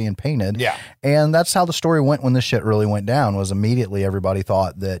everything's being painted. Yeah. And that's how the story went when this shit really went down, was immediately everybody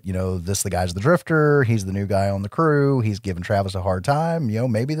thought that, the guy's the drifter. He's the new guy on the crew. He's giving Travis a hard time.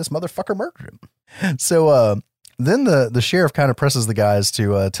 Maybe this motherfucker murdered him. So, then the sheriff kind of presses the guys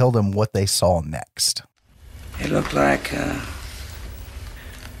to tell them what they saw next. It looked like a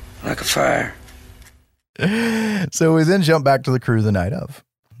fire. So we then jump back to the crew the night of.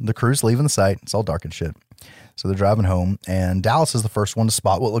 The crew's leaving the site. It's all dark and shit. So they're driving home, and Dallas is the first one to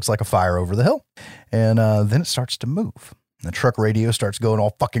spot what looks like a fire over the hill. And then it starts to move. The truck radio starts going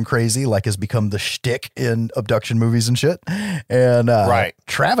all fucking crazy, like has become the shtick in abduction movies and shit. And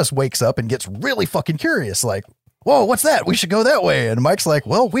Travis wakes up and gets really fucking curious, like, whoa, what's that? We should go that way. And Mike's like,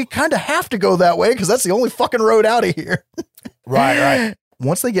 well, we kind of have to go that way because that's the only fucking road out of here. Right.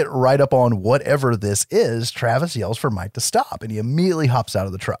 Once they get right up on whatever this is, Travis yells for Mike to stop, and he immediately hops out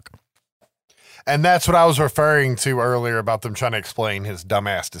of the truck. And that's what I was referring to earlier about them trying to explain his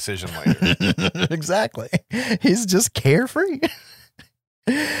dumbass decision later. Exactly. He's just carefree.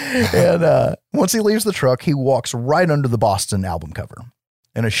 And once he leaves the truck, he walks right under the Boston album cover.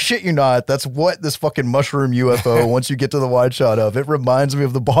 And I shit you not, that's what this fucking mushroom UFO, once you get to the wide shot of, it reminds me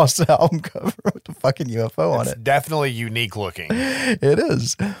of the Boston album cover with the fucking UFO on it. It's definitely unique looking. It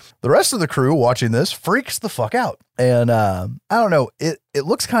is. The rest of the crew watching this freaks the fuck out. And I don't know, it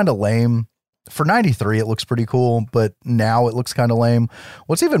looks kind of lame. For 93, it looks pretty cool, but now it looks kind of lame.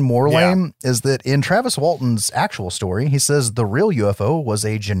 What's even more lame is that in Travis Walton's actual story, he says the real UFO was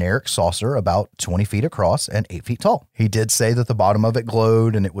a generic saucer about 20 feet across and 8 feet tall. He did say that the bottom of it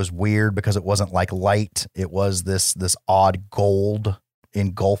glowed, and it was weird because it wasn't like light. It was this odd gold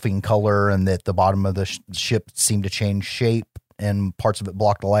engulfing color, and that the bottom of the ship seemed to change shape, and parts of it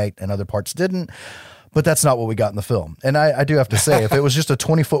blocked the light and other parts didn't. But that's not what we got in the film. And I do have to say, if it was just a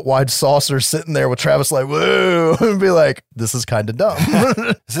 20-foot wide saucer sitting there with Travis like, whoa, I'd be like, this is kind of dumb.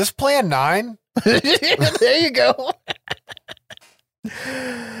 Is this Plan 9? There you go.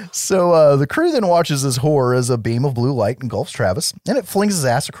 So the crew then watches this horror as a beam of blue light engulfs Travis, and it flings his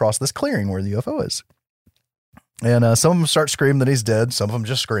ass across this clearing where the UFO is. And some of them start screaming that he's dead. Some of them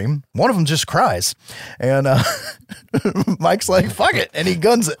just scream. One of them just cries. And Mike's like, fuck it. And he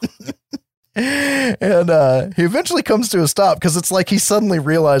guns it. And he eventually comes to a stop because it's like he suddenly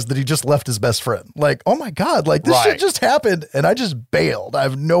realized that he just left his best friend. Like, oh my God, like this shit just happened and I just bailed. I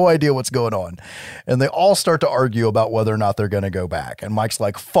have no idea what's going on. And they all start to argue about whether or not they're going to go back. And Mike's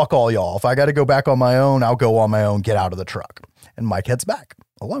like, fuck all y'all. If I got to go back on my own, I'll go on my own. Get out of the truck. And Mike heads back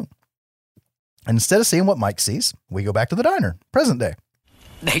alone. And instead of seeing what Mike sees, we go back to the diner, present day.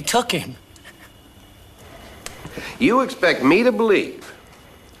 They took him. You expect me to believe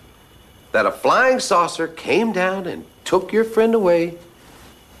that a flying saucer came down and took your friend away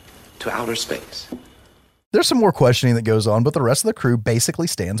to outer space? There's some more questioning that goes on, but the rest of the crew basically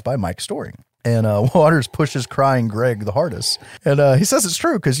stands by Mike's story. And Waters pushes crying Greg the hardest. And he says it's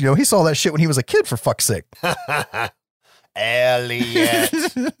true because, he saw that shit when he was a kid, for fuck's sake. Elliot.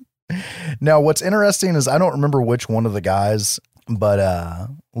 Now, what's interesting is I don't remember which one of the guys, but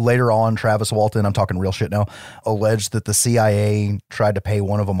later on, Travis Walton, I'm talking real shit now, alleged that the CIA tried to pay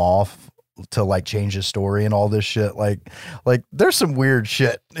one of them off to like change his story and all this shit. Like there's some weird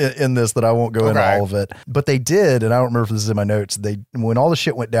shit in this that I won't go into all of it, but they did. And I don't remember if this is in my notes. When all the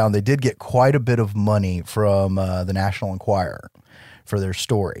shit went down, they did get quite a bit of money from the National Enquirer. for their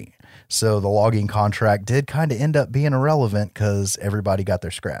story. So the logging contract did kind of end up being irrelevant because everybody got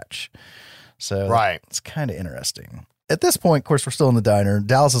their scratch. So right. It's kind of interesting. At this point, of course, we're still in the diner.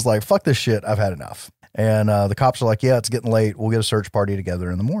 Dallas is like, fuck this shit. I've had enough. And the cops are like, yeah, it's getting late. We'll get a search party together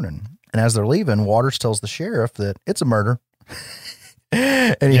in the morning. And as they're leaving, Waters tells the sheriff that it's a murder.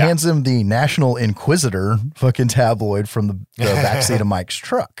 And he hands him the National Inquisitor fucking tabloid from the backseat of Mike's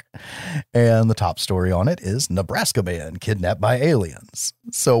truck. And the top story on it is Nebraska man kidnapped by aliens.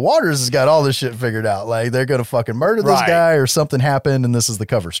 So Waters has got all this shit figured out. Like, they're going to fucking murder this guy or something happened, and this is the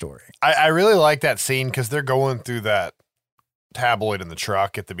cover story. I really like that scene because they're going through that tabloid in the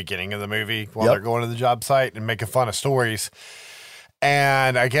truck at the beginning of the movie while they're going to the job site and making fun of stories.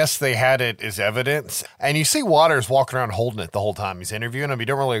 And I guess they had it as evidence. And you see Waters walking around holding it the whole time he's interviewing him. You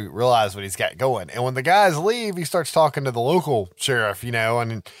don't really realize what he's got going. And when the guys leave, he starts talking to the local sheriff, you know,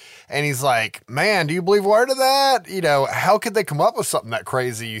 and he's like, man, do you believe a word of that? You know, how could they come up with something that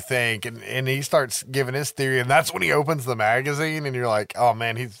crazy, you think? And he starts giving his theory. And that's when he opens the magazine and you're like, oh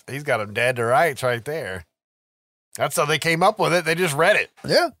man, he's got him dead to rights right there. That's how they came up with it. They just read it.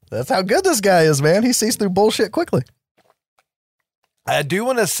 Yeah, that's how good this guy is, man. He sees through bullshit quickly. I do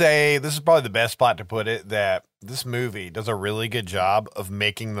want to say, this is probably the best spot to put it, that this movie does a really good job of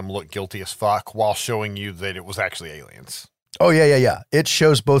making them look guilty as fuck while showing you that it was actually aliens. Oh, yeah. It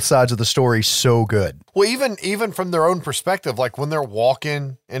shows both sides of the story so good. Well, even from their own perspective, like when they're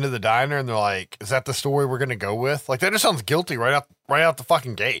walking into the diner and they're like, is that the story we're going to go with? Like, that just sounds guilty right out the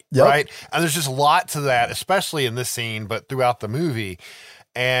fucking gate, right? And there's just a lot to that, especially in this scene, but throughout the movie.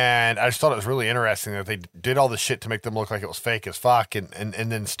 And I just thought it was really interesting that they did all this shit to make them look like it was fake as fuck and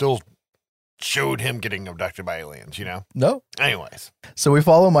then still showed him getting abducted by aliens, you know? No. Anyways. So we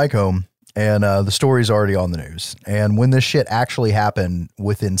follow Mike home, and the story's already on the news. And when this shit actually happened,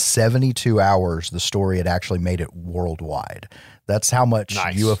 within 72 hours, the story had actually made it worldwide. That's how much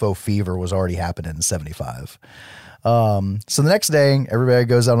UFO fever was already happening in 75. So the next day, everybody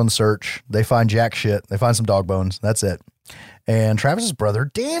goes out on the search. They find jack shit. They find some dog bones. That's it. And Travis's brother,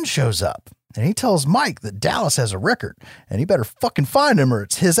 Dan, shows up. And he tells Mike that Dallas has a record. And he better fucking find him or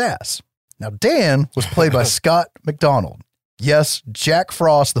it's his ass. Now, Dan was played by Scott McDonald. Yes, Jack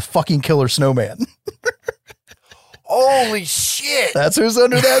Frost, the fucking killer snowman. Holy shit. That's who's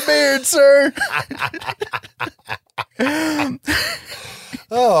under that beard, sir.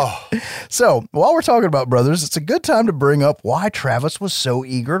 Oh. So, while we're talking about brothers, it's a good time to bring up why Travis was so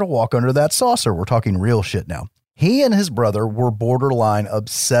eager to walk under that saucer. We're talking real shit now. He and his brother were borderline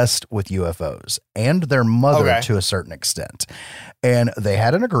obsessed with UFOs and their mother to a certain extent. And they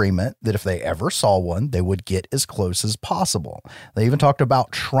had an agreement that if they ever saw one, they would get as close as possible. They even talked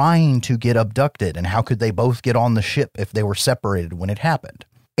about trying to get abducted and how could they both get on the ship if they were separated when it happened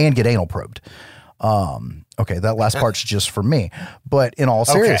and get anal probed. Okay, that last part's just for me. But in all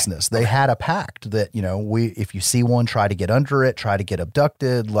seriousness, they had a pact that, you know, if you see one, try to get under it, try to get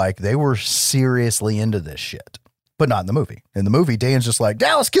abducted. Like, they were seriously into this shit. But not in the movie. In the movie, Dan's just like,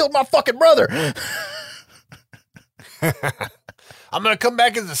 Dallas killed my fucking brother. I'm going to come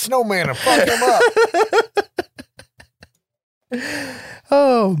back as a snowman and fuck him up.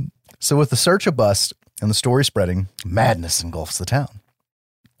 Oh, so with the search of bust and the story spreading, madness engulfs the town.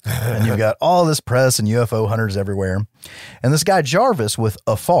 And you've got all this press and UFO hunters everywhere. And this guy Jarvis with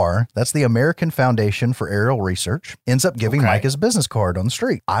AFAR, that's the American Foundation for Aerial Research, ends up giving Mike his business card on the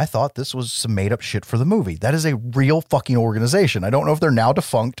street. I thought this was some made up shit for the movie. That is a real fucking organization. I don't know if they're now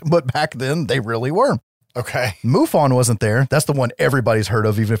defunct, but back then they really were. Okay. MUFON wasn't there. That's the one everybody's heard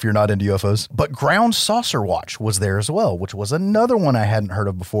of, even if you're not into UFOs. But Ground Saucer Watch was there as well, which was another one I hadn't heard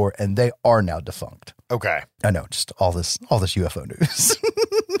of before, and they are now defunct. Okay. I know, just all this UFO news.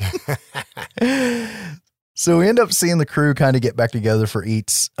 So we end up seeing the crew kind of get back together for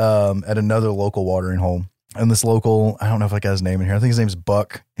eats at another local watering hole. And this local, I don't know if I got his name in here. I think his name's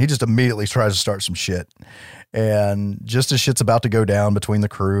Buck. He just immediately tries to start some shit. And just as shit's about to go down between the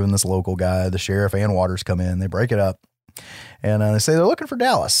crew and this local guy, the sheriff and Waters come in. They break it up. And they say they're looking for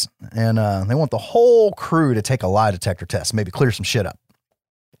Dallas. And they want the whole crew to take a lie detector test, maybe clear some shit up.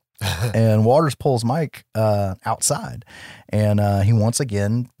 And Waters pulls Mike outside. And he once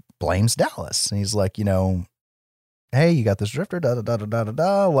again blames Dallas. And he's like, you know, hey, you got this drifter,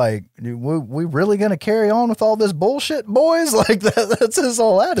 da-da-da-da-da-da. Like, we really going to carry on with all this bullshit, boys? Like, that's his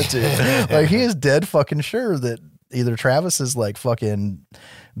whole attitude. Like, he is dead fucking sure that either Travis has, like, fucking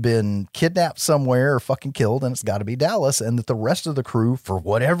been kidnapped somewhere or fucking killed, and it's got to be Dallas, and that the rest of the crew, for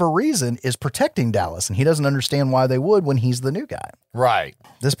whatever reason, is protecting Dallas, and he doesn't understand why they would when he's the new guy. Right.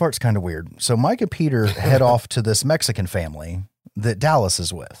 This part's kind of weird. So Mike and Peter head off to this Mexican family that Dallas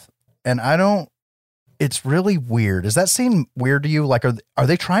is with. And I don't It's really weird. Does that seem weird to you? Like, are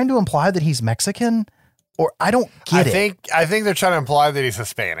they trying to imply that he's Mexican? Or I don't get it. I think they're trying to imply that he's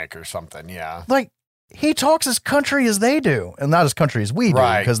Hispanic or something. Yeah. Like, he talks as country as they do, and not as country as we do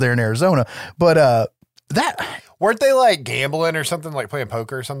because they're in Arizona. But that weren't they like gambling or something, like playing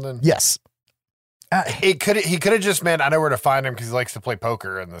poker or something? Yes. He could have just meant I know where to find him because he likes to play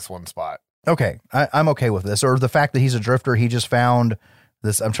poker in this one spot. Okay, I'm okay with this. Or the fact that he's a drifter, he just found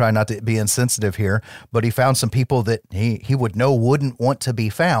this. I'm trying not to be insensitive here, but he found some people that he would know wouldn't want to be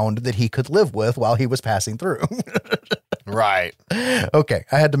found that he could live with while he was passing through. Right. Okay,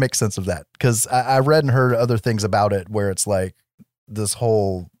 I had to make sense of that because I read and heard other things about it where it's like this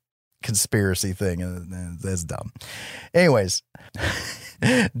whole conspiracy thing, and that's dumb. Anyways.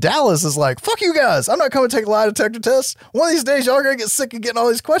 Dallas is like, fuck you guys. I'm not coming to take a lie detector test. One of these days, y'all are going to get sick of getting all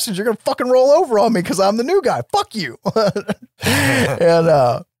these questions. You're going to fucking roll over on me because I'm the new guy. Fuck you.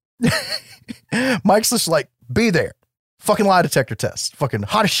 And Mike's just like, be there. Fucking lie detector test. Fucking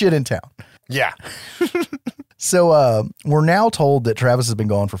hottest shit in town. Yeah. So we're now told that Travis has been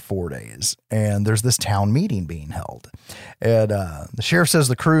gone for 4 days, and there's this town meeting being held. And the sheriff says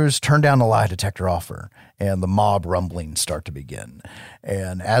the crews turn down the lie detector offer, and the mob rumblings start to begin.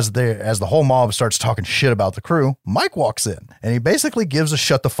 And as the whole mob starts talking shit about the crew, Mike walks in, and he basically gives a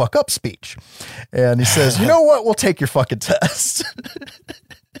shut the fuck up speech. And he says, you know what? We'll take your fucking test.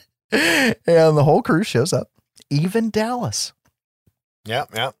 And the whole crew shows up, even Dallas.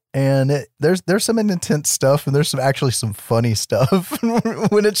 Yep. And there's some intense stuff, and there's some funny stuff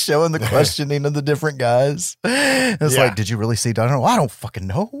when it's showing the questioning of the different guys. It's like, did you really see Donald? Well, I don't fucking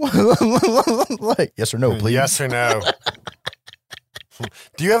know. Like, yes or no, please. Yes or no.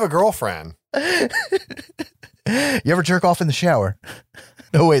 Do you have a girlfriend? You ever jerk off in the shower?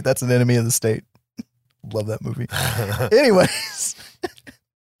 No, wait, that's an Enemy of the State. Love that movie. Anyways.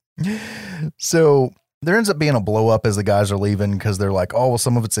 So there ends up being a blow up as the guys are leaving because they're like, oh, well,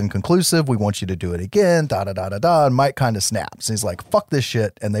 some of it's inconclusive. We want you to do it again. And Mike kind of snaps. He's like, fuck this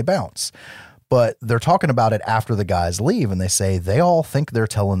shit. And they bounce. But they're talking about it after the guys leave, and they say they all think they're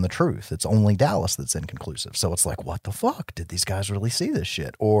telling the truth. It's only Dallas that's inconclusive. So it's like, what the fuck? Did these guys really see this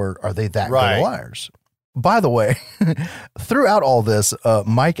shit? Or are they that good liars? By the way, throughout all this,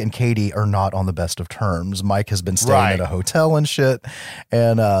 Mike and Katie are not on the best of terms. Mike has been staying at a hotel and shit.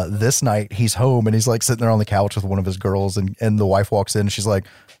 And this night he's home and he's like sitting there on the couch with one of his girls, and the wife walks in and she's like,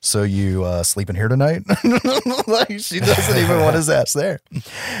 so you sleeping here tonight? Like, she doesn't even want his ass there.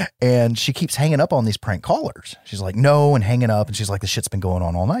 And she keeps hanging up on these prank callers. She's like, no, and hanging up. And she's like, this shit's been going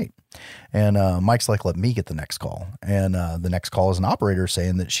on all night. And Mike's like, let me get the next call. And the next call is an operator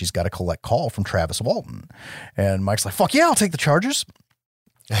saying that she's got a collect call from Travis Walton. And Mike's like, fuck yeah, I'll take the charges.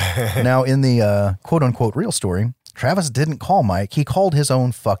 Now, in the quote unquote real story, Travis didn't call Mike. He called his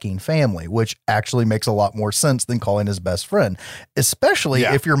own fucking family, which actually makes a lot more sense than calling his best friend, especially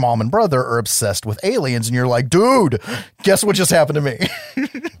if your mom and brother are obsessed with aliens and you're like, dude, guess what just happened to me?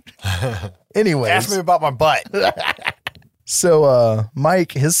 Anyways. Ask me about my butt. So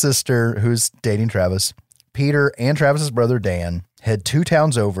Mike, his sister, who's dating Travis, Peter, and Travis's brother Dan head 2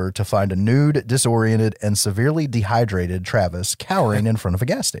 towns over to find a nude, disoriented, and severely dehydrated Travis cowering in front of a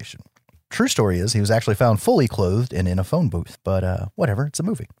gas station. True story is he was actually found fully clothed and in a phone booth, but whatever, it's a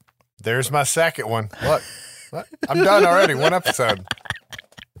movie. There's my second one. Look, I'm done already. 1 episode.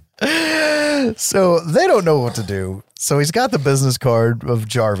 So they don't know what to do. So he's got the business card of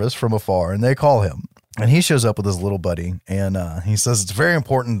Jarvis from afar, and they call him. And he shows up with his little buddy, and he says it's very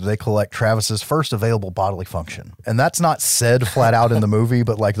important that they collect Travis's first available bodily function. And that's not said flat out in the movie,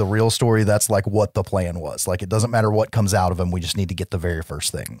 but like the real story, that's like what the plan was. Like, it doesn't matter what comes out of him. We just need to get the very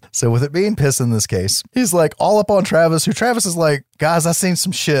first thing. So with it being piss in this case, he's like all up on Travis, who Travis is like, guys, I seen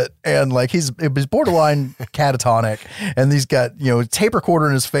some shit. And like, he's borderline catatonic, and he's got, tape recorder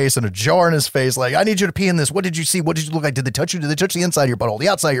in his face and a jar in his face. Like, I need you to pee in this. What did you see? What did you look like? Did they touch you? Did they touch the inside of your butthole, the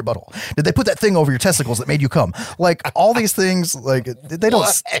outside of your butthole? Did they put that thing over your testicles that made you come? Like, all these things, like, they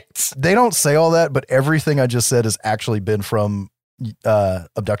don't say all that, but everything I just said has actually been from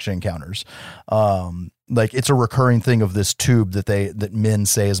abduction encounters. Like, it's a recurring thing of this tube that men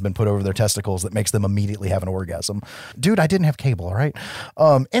say has been put over their testicles that makes them immediately have an orgasm. Dude, I didn't have cable, all right?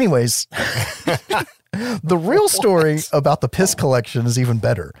 Anyways, the real story about the piss collection is even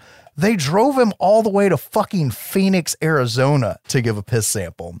better. They drove him all the way to fucking Phoenix, Arizona to give a piss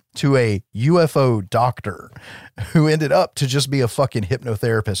sample to a UFO doctor who ended up to just be a fucking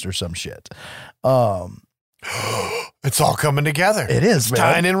hypnotherapist or some shit. It's all coming together. It is, man.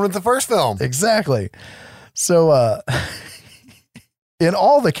 Tying in with the first film. Exactly. So, in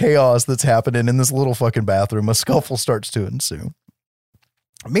all the chaos that's happening in this little fucking bathroom, a scuffle starts to ensue.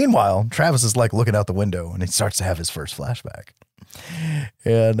 Meanwhile, Travis is like looking out the window and he starts to have his first flashback.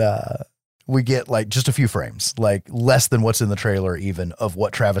 And we get like just a few frames, like less than what's in the trailer even, of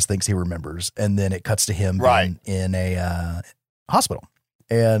what Travis thinks he remembers. And then it cuts to him being in a hospital.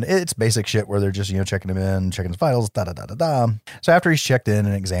 And it's basic shit where they're just, checking him in, checking his vitals, da-da-da-da-da. So after he's checked in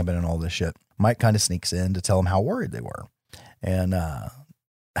and examined and all this shit, Mike kind of sneaks in to tell him how worried they were. And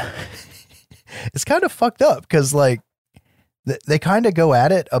it's kind of fucked up because like, they kind of go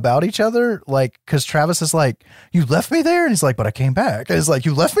at it about each other, like, because Travis is like, you left me there? And he's like, but I came back. And he's like,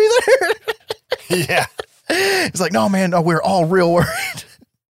 you left me there? Yeah. He's like, no, man, no, we're all real worried.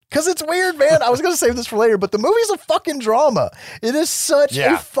 Because it's weird, man. I was going to save this for later, but the movie's a fucking drama. It is such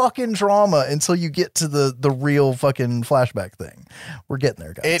a fucking drama until you get to the real fucking flashback thing. We're getting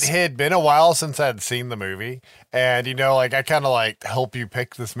there, guys. It had been a while since I'd seen the movie. And, like, I kind of, like, help you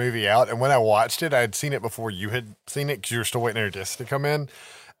pick this movie out. And when I watched it, I'd seen it before you had seen it because you were still waiting on your disc to come in.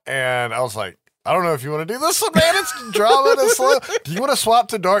 And I was like, I don't know if you want to do this one, man. It's drama and slow. Do you want to swap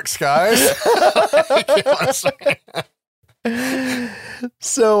to Dark Skies?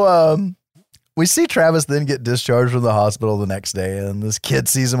 So we see Travis then get discharged from the hospital the next day, and this kid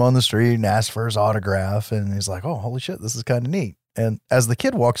sees him on the street and asks for his autograph, and he's like, oh, holy shit, this is kind of neat. And as the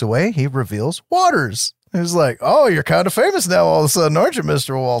kid walks away, he reveals Waters. He's like, oh, you're kind of famous now all of a sudden, aren't you,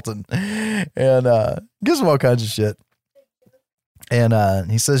 Mr. Walton? And gives him all kinds of shit. And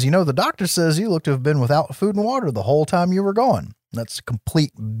he says, the doctor says you look to have been without food and water the whole time you were gone. That's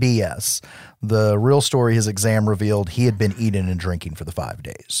complete BS. The real story, his exam revealed he had been eating and drinking for the 5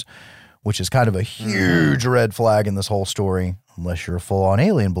 days, which is kind of a huge red flag in this whole story, unless you're a full-on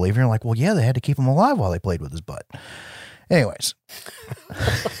alien believer. You're like, well, yeah, they had to keep him alive while they played with his butt. Anyways.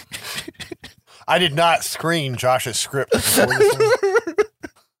 I did not screen Josh's script before this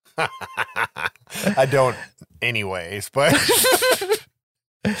one. I don't anyways, but...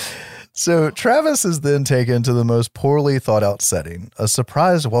 So Travis is then taken to the most poorly thought out setting, a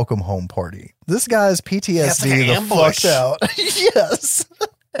surprise welcome home party. This guy's PTSD the fucked out. Yes.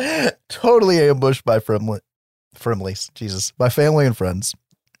 Totally ambushed by friendlies. Jesus. By family and friends.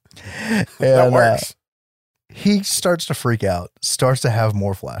 And, that works. He starts to freak out, starts to have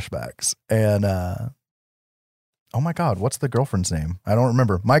more flashbacks. And, oh my God, what's the girlfriend's name? I don't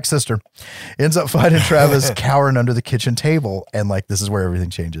remember. Mike's sister ends up finding Travis cowering under the kitchen table. And like, this is where everything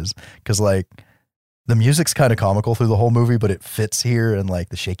changes. Cause like the music's kind of comical through the whole movie, but it fits here. And like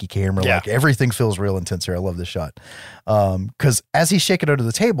the shaky camera, like everything feels real intense here. I love this shot. Cause as he's shaking under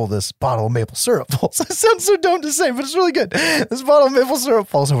the table, this bottle of maple syrup falls. It sounds so dumb to say, but it's really good. This bottle of maple syrup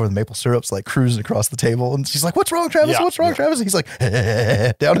falls over. The maple syrup's like cruising across the table. And she's like, what's wrong, Travis? What's wrong, Travis? And he's like,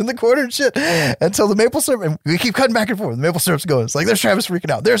 down in the corner and shit. Until the maple syrup, and we keep cutting back and forth. The maple syrup's going. It's like, there's Travis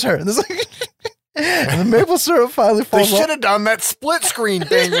freaking out. There's her. And, and the maple syrup finally falls They should have done that split screen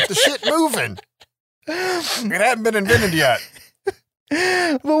thing with the shit moving. It hadn't been invented yet.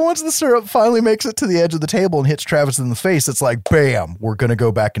 But once the syrup finally makes it to the edge of the table and hits Travis in the face, it's like, bam, we're going to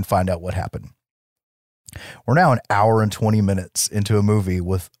go back and find out what happened. We're now an hour and 20 minutes into a movie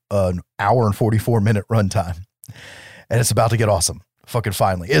with an hour and 44-minute runtime. And it's about to get awesome. Fucking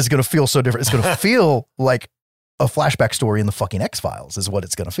finally. It's going to feel so different. It's going to feel like a flashback story in the fucking X-Files is what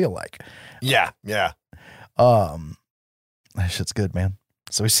it's going to feel like. Yeah. That shit's good, man.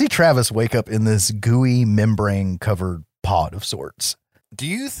 So we see Travis wake up in this gooey membrane covered pod of sorts. Do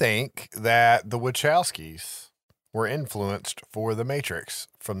you think that the Wachowskis were influenced for The Matrix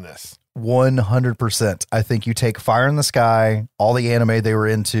from this? 100%. I think you take Fire in the Sky, all the anime they were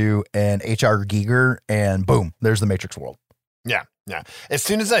into, and H.R. Giger, and boom, there's the Matrix world. Yeah. As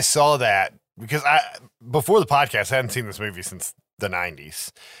soon as I saw that, because before the podcast, I hadn't seen this movie since the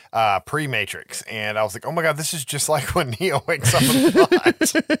 90s, pre-Matrix, and I was like, oh my God, this is just like when Neo wakes up in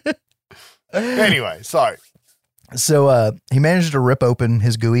the pod. Anyway, sorry. So he managed to rip open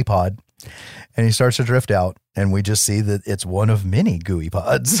his gooey pod, and he starts to drift out, and we just see that it's one of many gooey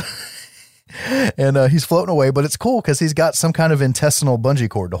pods. And he's floating away, but it's cool because he's got some kind of intestinal bungee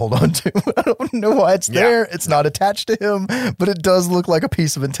cord to hold on to. I don't know why it's there. It's not attached to him, but it does look like a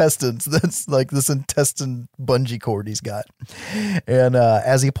piece of intestines. That's like this intestine bungee cord he's got. And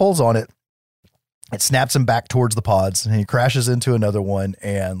as he pulls on it, it snaps him back towards the pods, and he crashes into another one,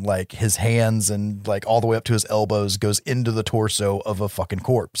 and like his hands and like all the way up to his elbows goes into the torso of a fucking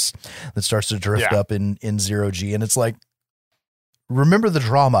corpse that starts to drift up in zero G. And it's like, remember the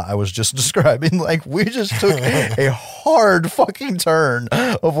drama I was just describing? Like, we just took a hard fucking turn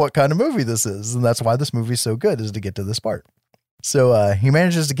of what kind of movie this is. And that's why this movie's so good, is to get to this part. So he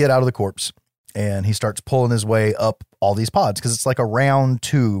manages to get out of the corpse, And he starts pulling his way up all these pods because it's like a round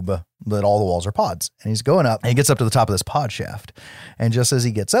tube that all the walls are pods. And he's going up and he gets up to the top of this pod shaft. And just as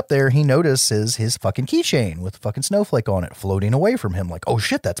he gets up there, he notices his fucking keychain with a fucking snowflake on it floating away from him like, oh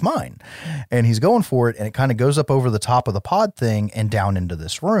shit, that's mine. And he's going for it. And it kind of goes up over the top of the pod thing and down into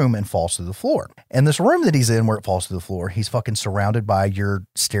this room and falls through the floor. And this room that he's in where it falls through the floor, he's fucking surrounded by your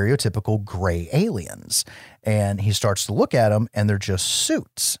stereotypical gray aliens. And he starts to look at them and they're just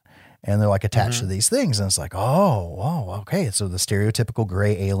suits. And they're like attached to these things. And it's like, oh, okay. So the stereotypical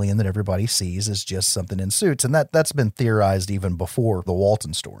gray alien that everybody sees is just something in suits. And that's been theorized even before the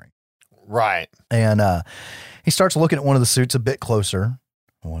Walton story. Right. And he starts looking at one of the suits a bit closer.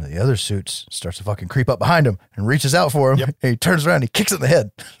 One of the other suits starts to fucking creep up behind him and reaches out for him. Yep. And he turns around and he kicks it in the head.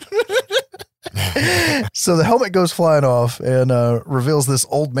 So the helmet goes flying off and reveals this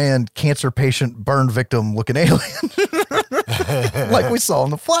old man, cancer patient, burn victim looking alien. Like we saw in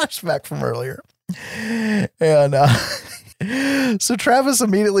the flashback from earlier. And so Travis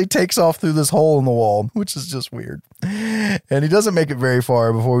immediately takes off through this hole in the wall, which is just weird. And he doesn't make it very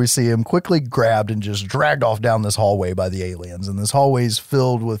far before we see him quickly grabbed and just dragged off down this hallway by the aliens. And this hallway is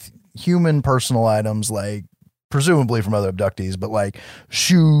filled with human personal items like presumably from other abductees, but like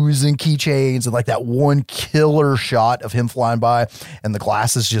shoes and keychains and like that one killer shot of him flying by and the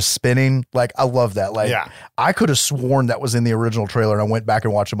glass is just spinning. Like, I love that. Like, yeah. I could have sworn that was in the original trailer, and I went back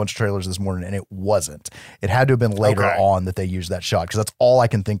and watched a bunch of trailers this morning and it wasn't. It had to have been later on that they used that shot, because that's all I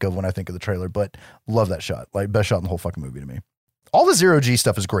can think of when I think of the trailer, but love that shot. Like, best shot in the whole fucking movie to me. All the zero-G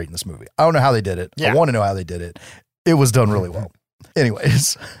stuff is great in this movie. I don't know how they did it. Yeah. I want to know how they did it. It was done really well.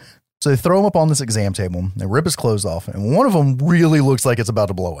 Anyways, so they throw him up on this exam table. They rip his clothes off, and one of them really looks like it's about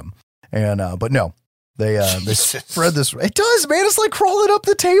to blow him. And but no, they spread this. It does, man. It's like crawling up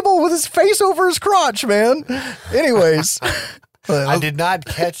the table with his face over his crotch, man. Anyways, I did not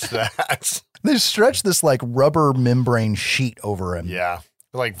catch that. They stretch this like rubber membrane sheet over him. Yeah.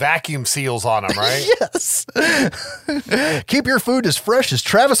 Like vacuum seals on him, right? Yes. Keep your food as fresh as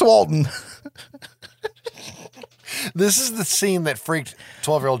Travis Walton. This is the scene that freaked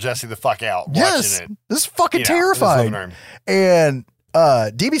 12-year-old Jesse the fuck out. Yes. Watching it. This is fucking terrifying. And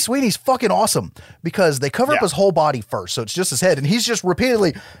DB Sweeney's fucking awesome because they cover up his whole body first. So it's just his head. And he's just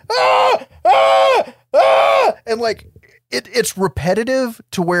repeatedly, and like, it's repetitive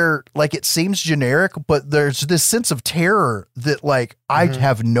to where like it seems generic, but there's this sense of terror that like I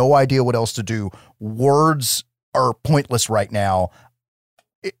have no idea what else to do. Words are pointless right now.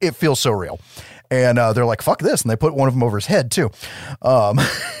 It feels so real. And they're like, fuck this. And they put one of them over his head too. And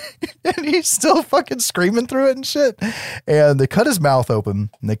he's still fucking screaming through it and shit. And they cut his mouth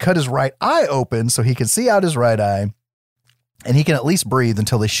open and they cut his right eye open so he can see out his right eye. And he can at least breathe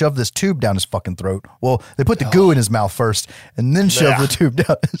until they shove this tube down his fucking throat. Well, they put the goo in his mouth first and then shove the tube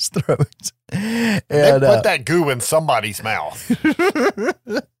down his throat. And they put that goo in somebody's mouth.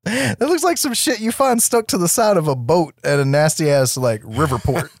 It looks like some shit you find stuck to the side of a boat at a nasty ass like river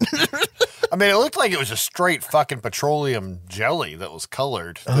port. I mean, it looked like it was a straight fucking petroleum jelly that was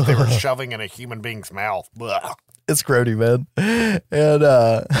colored that they were shoving in a human being's mouth. Blah. It's grody, man. And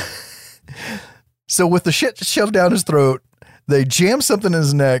so with the shit shoved down his throat, they jam something in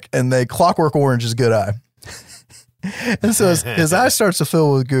his neck and they Clockwork Orange his good eye. And so his eye starts to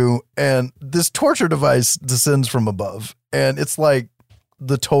fill with goo and this torture device descends from above. And it's like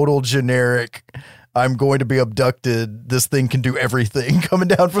the total generic, I'm going to be abducted, this thing can do everything, coming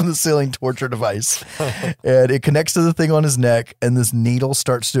down from the ceiling torture device. And it connects to the thing on his neck and this needle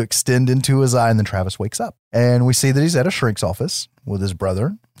starts to extend into his eye and then Travis wakes up. And we see that he's at a shrink's office with his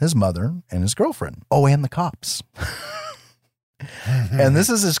brother, his mother, and his girlfriend. Oh, and the cops. And this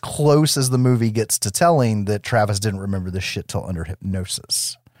is as close as the movie gets to telling that Travis didn't remember this shit till under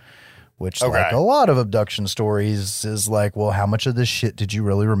hypnosis. Which, like a lot of abduction stories, is like, well, how much of this shit did you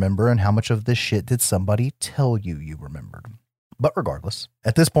really remember? And how much of this shit did somebody tell you remembered? But regardless,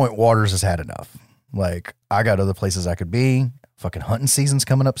 at this point, Waters has had enough. Like, I got other places I could be. Fucking hunting season's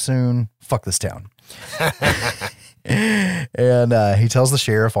coming up soon. Fuck this town. And he tells the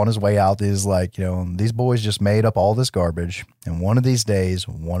sheriff on his way out, he's like, you know, these boys just made up all this garbage. And one of these days,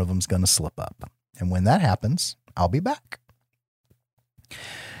 one of them's going to slip up. And when that happens, I'll be back.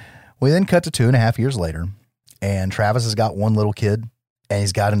 We then cut to 2.5 years later, and Travis has got one little kid, and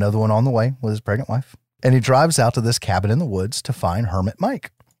he's got another one on the way with his pregnant wife. And he drives out to this cabin in the woods to find Hermit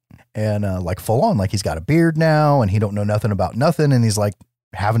Mike. And like full on, like he's got a beard now, and he don't know nothing about nothing. And he's like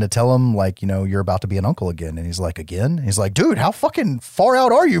having to tell him, like, you know, you're about to be an uncle again. And he's like, again? He's like, dude, how fucking far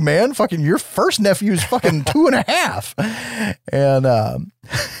out are you, man? Fucking your first nephew's fucking 2.5. And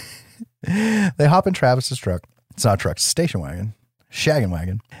they hop in Travis's truck. It's not a truck, it's a station wagon. shaggin'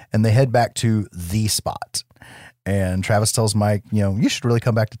 wagon, and they head back to the spot. And Travis tells Mike, you should really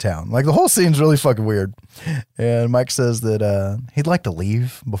come back to town. Like, the whole scene's really fucking weird. And Mike says that he'd like to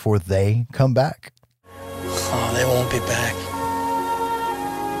leave before they come back. Oh, they won't be back.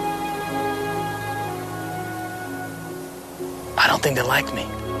 I don't think they like me.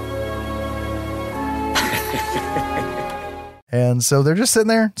 And so they're just sitting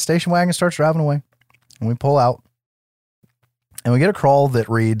there. Station wagon starts driving away. And we pull out. And we get a crawl that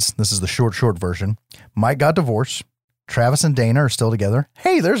reads, this is the short version. Mike got divorced. Travis and Dana are still together.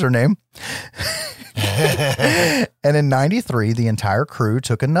 Hey, there's her name. And in 93, the entire crew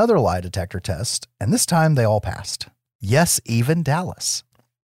took another lie detector test. And this time they all passed. Yes, even Dallas.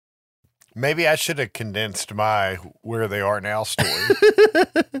 Maybe I should have condensed my Where They Are Now story.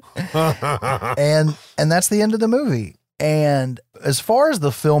 And that's the end of the movie. And as far as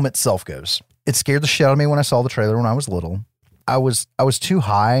the film itself goes, it scared the shit out of me when I saw the trailer when I was little. I was too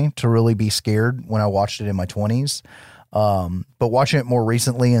high to really be scared when I watched it in my 20s. But watching it more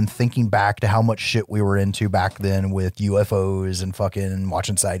recently and thinking back to how much shit we were into back then with UFOs and fucking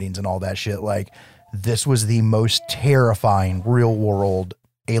watching sightings and all that shit, like, this was the most terrifying real world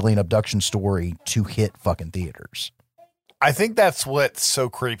alien abduction story to hit fucking theaters. I think that's what's so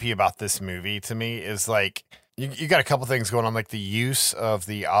creepy about this movie to me is, like, you got a couple things going on, like the use of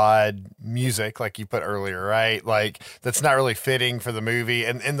the odd music, like you put earlier, right? Like, that's not really fitting for the movie,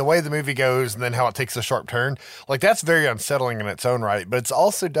 and the way the movie goes, and then how it takes a sharp turn, like, that's very unsettling in its own right. But it's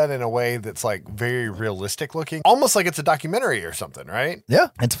also done in a way that's, like, very realistic looking, almost like it's a documentary or something, right? Yeah,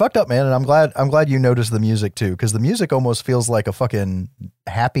 it's fucked up, man. And I'm glad you noticed the music too, because the music almost feels like a fucking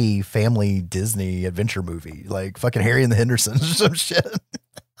happy family Disney adventure movie, like fucking Harry and the Hendersons or some shit.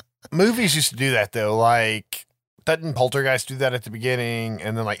 Movies used to do that though, like, doesn't Poltergeist do that at the beginning?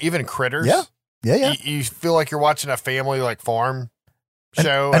 And then, like, even Critters. Yeah. You feel like you're watching a family, like, farm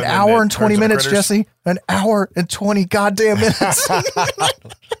show. An hour and 20 minutes, Jesse. An hour and 20 goddamn minutes.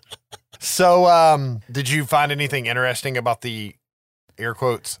 So, did you find anything interesting about the, air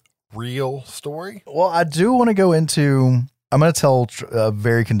quotes, real story? Well, I do want to go into, I'm going to tell a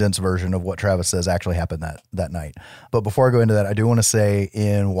very condensed version of what Travis says actually happened that night. But before I go into that, I do want to say,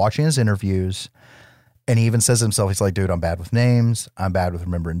 in watching his interviews, and he even says himself, he's like, dude, I'm bad with names. I'm bad with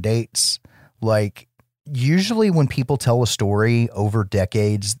remembering dates. Like, usually when people tell a story over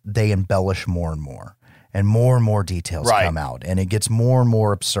decades, they embellish more and more details come out, and it gets more and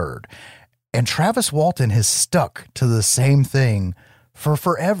more absurd. And Travis Walton has stuck to the same thing for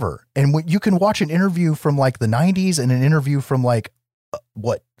forever. And when you can watch an interview from like the 90s and an interview from like,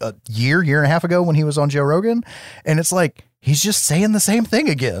 a year and a half ago when he was on Joe Rogan. And it's like, he's just saying the same thing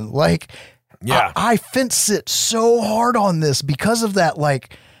again. Like, yeah, I fence it so hard on this because of that.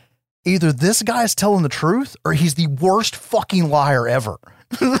 Like, either this guy's telling the truth or he's the worst fucking liar ever.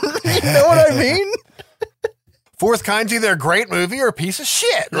 You know what I mean? Fourth Kind's either a great movie or a piece of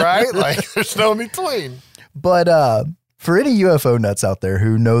shit, right? Like, there's no in between. But for any UFO nuts out there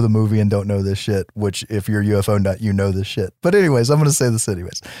who know the movie and don't know this shit, which if you're a UFO nut, you know this shit. But anyways, I'm going to say this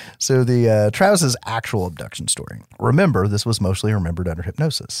anyways. So the Travis's actual abduction story. Remember, this was mostly remembered under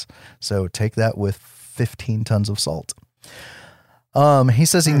hypnosis. So take that with 15 tons of salt. He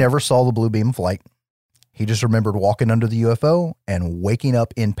says he never saw the blue beam flight. He just remembered walking under the UFO and waking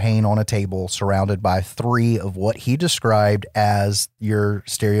up in pain on a table surrounded by 3 of what he described as your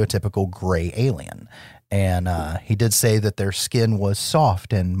stereotypical gray alien. And he did say that their skin was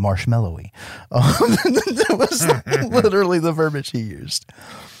soft and marshmallowy. That was literally the verbiage he used.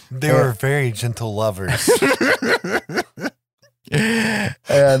 They were very gentle lovers.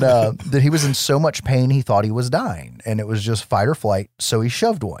 And that he was in so much pain he thought he was dying. And it was just fight or flight, so he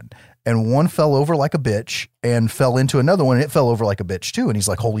shoved one. And one fell over like a bitch and fell into another one, and it fell over like a bitch too. And he's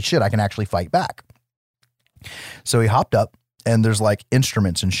like, holy shit, I can actually fight back. So he hopped up, and there's like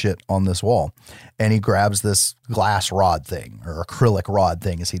instruments and shit on this wall. And he grabs this glass rod thing, or acrylic rod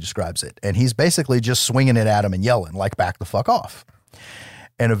thing as he describes it. And he's basically just swinging it at him and yelling, like, back the fuck off.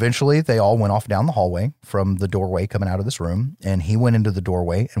 And eventually they all went off down the hallway from the doorway coming out of this room. And he went into the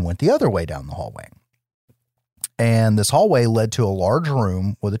doorway and went the other way down the hallway. And this hallway led to a large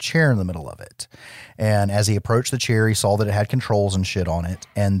room with a chair in the middle of it. And as he approached the chair, he saw that it had controls and shit on it.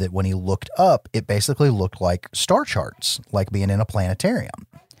 And that when he looked up, it basically looked like star charts, like being in a planetarium.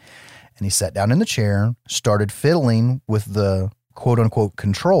 And he sat down in the chair, started fiddling with the quote unquote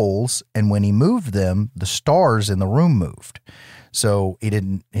controls. And when he moved them, the stars in the room moved. So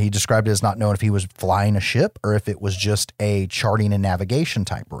he described it as not knowing if he was flying a ship or if it was just a charting and navigation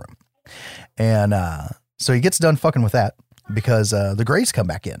type room. And, so he gets done fucking with that because the Greys come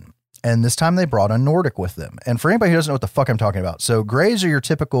back in, And this time they brought a Nordic with them. And for anybody who doesn't know what the fuck I'm talking about, so Greys are your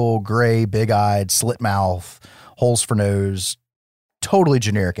typical gray, big-eyed, slit mouth, holes for nose, totally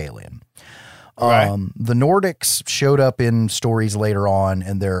generic alien. Okay. The Nordics showed up in stories later on,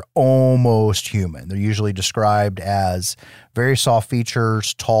 and they're almost human. They're usually described as very soft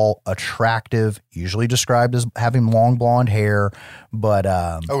features, tall, attractive, usually described as having long blonde hair, but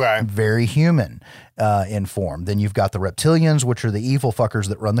very human in form. Then you've got the reptilians, which are the evil fuckers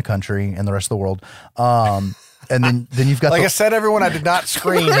that run the country and the rest of the world. And then you've got I said, everyone, I did not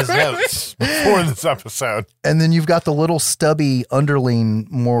screen his notes before this episode. And then you've got the little stubby underling,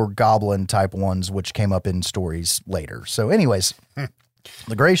 more goblin type ones, which came up in stories later. So anyways,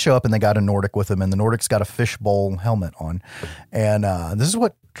 the Greys show up and they got a Nordic with them, and the Nordic's got a fishbowl helmet on. And this is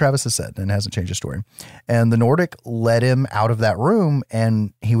what Travis has said, and it hasn't changed his story. And the Nordic led him out of that room,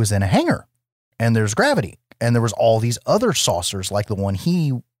 and he was in a hangar, and there's gravity. And there was all these other saucers like the one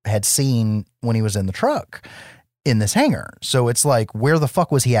he had seen when he was in the truck in this hangar. So it's like, where the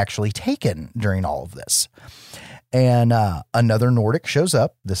fuck was he actually taken during all of this? And another Nordic shows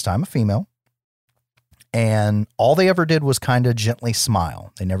up, this time a female, and all they ever did was kind of gently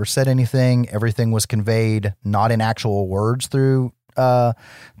smile. They never said anything. Everything was conveyed not in actual words through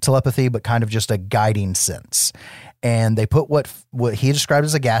telepathy, but kind of just a guiding sense. And they put what he described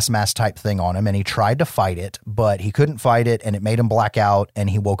as a gas mask type thing on him, and he tried to fight it, but he couldn't fight it, and it made him black out, and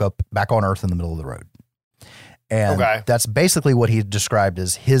he woke up back on Earth in the middle of the road. And that's basically what he described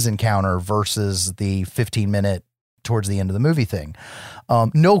as his encounter versus the 15-minute towards the end of the movie thing.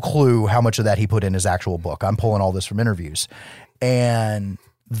 No clue how much of that he put in his actual book. I'm pulling all this from interviews. And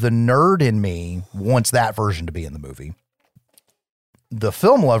the nerd in me wants that version to be in the movie. The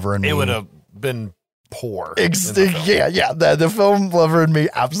film lover in me... It would have been poor. The film lover in me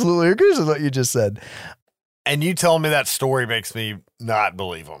absolutely agrees with what you just said. And you telling me that story makes me not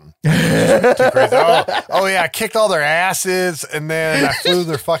believe them. Too crazy. Oh yeah, I kicked all their asses, and then I flew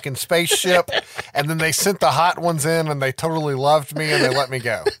their fucking spaceship, and then they sent the hot ones in, and they totally loved me, and they let me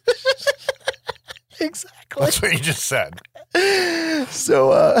go. Exactly. That's what you just said.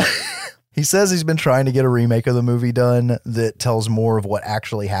 So he says he's been trying to get a remake of the movie done that tells more of what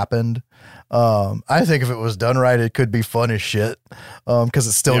actually happened. I think if it was done right, it could be fun as shit. Cause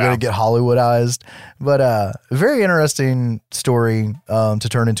it's still going to get Hollywoodized, but, very interesting story, to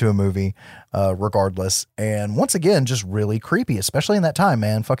turn into a movie, regardless. And once again, just really creepy, especially in that time,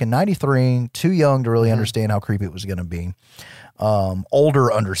 man. Fucking 93, too young to really understand how creepy it was going to be.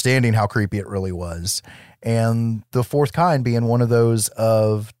 Older understanding how creepy it really was. And the fourth kind being one of those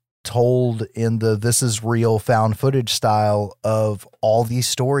of told in the this is real found footage style of all these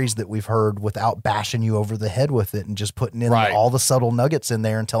stories that we've heard without bashing you over the head with it and just putting in all the subtle nuggets in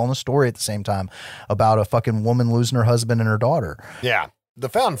there and telling a story at the same time about a fucking woman losing her husband and her daughter. Yeah. The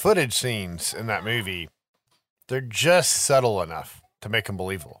found footage scenes in that movie, they're just subtle enough to make them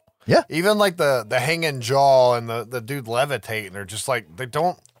believable. Yeah. Even like the hanging jaw and the dude levitating, they're just like, they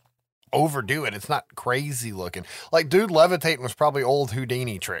don't overdo it. It's not crazy looking. Like, dude levitating was probably old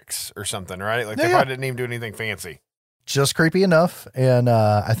Houdini tricks or something, right? Like, they probably didn't even do anything fancy. Just creepy enough. And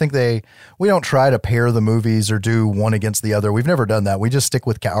I think we don't try to pair the movies or do one against the other. We've never done that. We just stick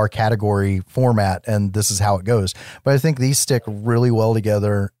with our category format, and this is how it goes. But I think these stick really well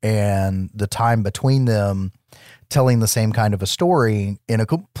together, and the time between them telling the same kind of a story in a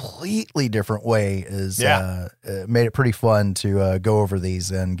completely different way is made it pretty fun to go over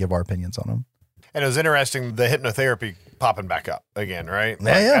these and give our opinions on them. And it was interesting, the hypnotherapy popping back up again, right?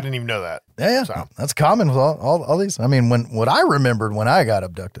 Like, Yeah. I didn't even know that. Yeah. So. That's common with all these. I mean, what I remembered when I got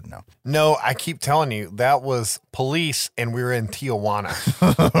abducted, No, I keep telling you, that was police, and we were in Tijuana.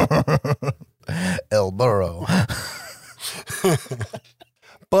 El Burro.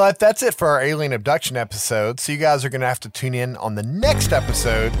 But that's it for our alien abduction episode. So you guys are going to have to tune in on the next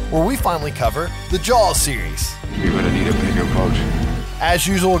episode where we finally cover the Jaws series. You're going to need a bigger boat. As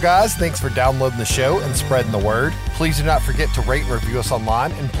usual, guys, thanks for downloading the show and spreading the word. Please do not forget to rate and review us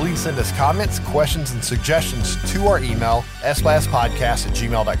online, and please send us comments, questions, and suggestions to our email,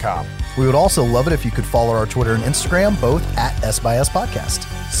 sbyspodcast@gmail.com. We would also love it if you could follow our Twitter and Instagram, both at SBySpodcast.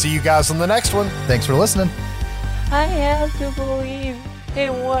 See you guys on the next one. Thanks for listening. I have to believe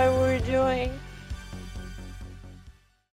in what we're doing.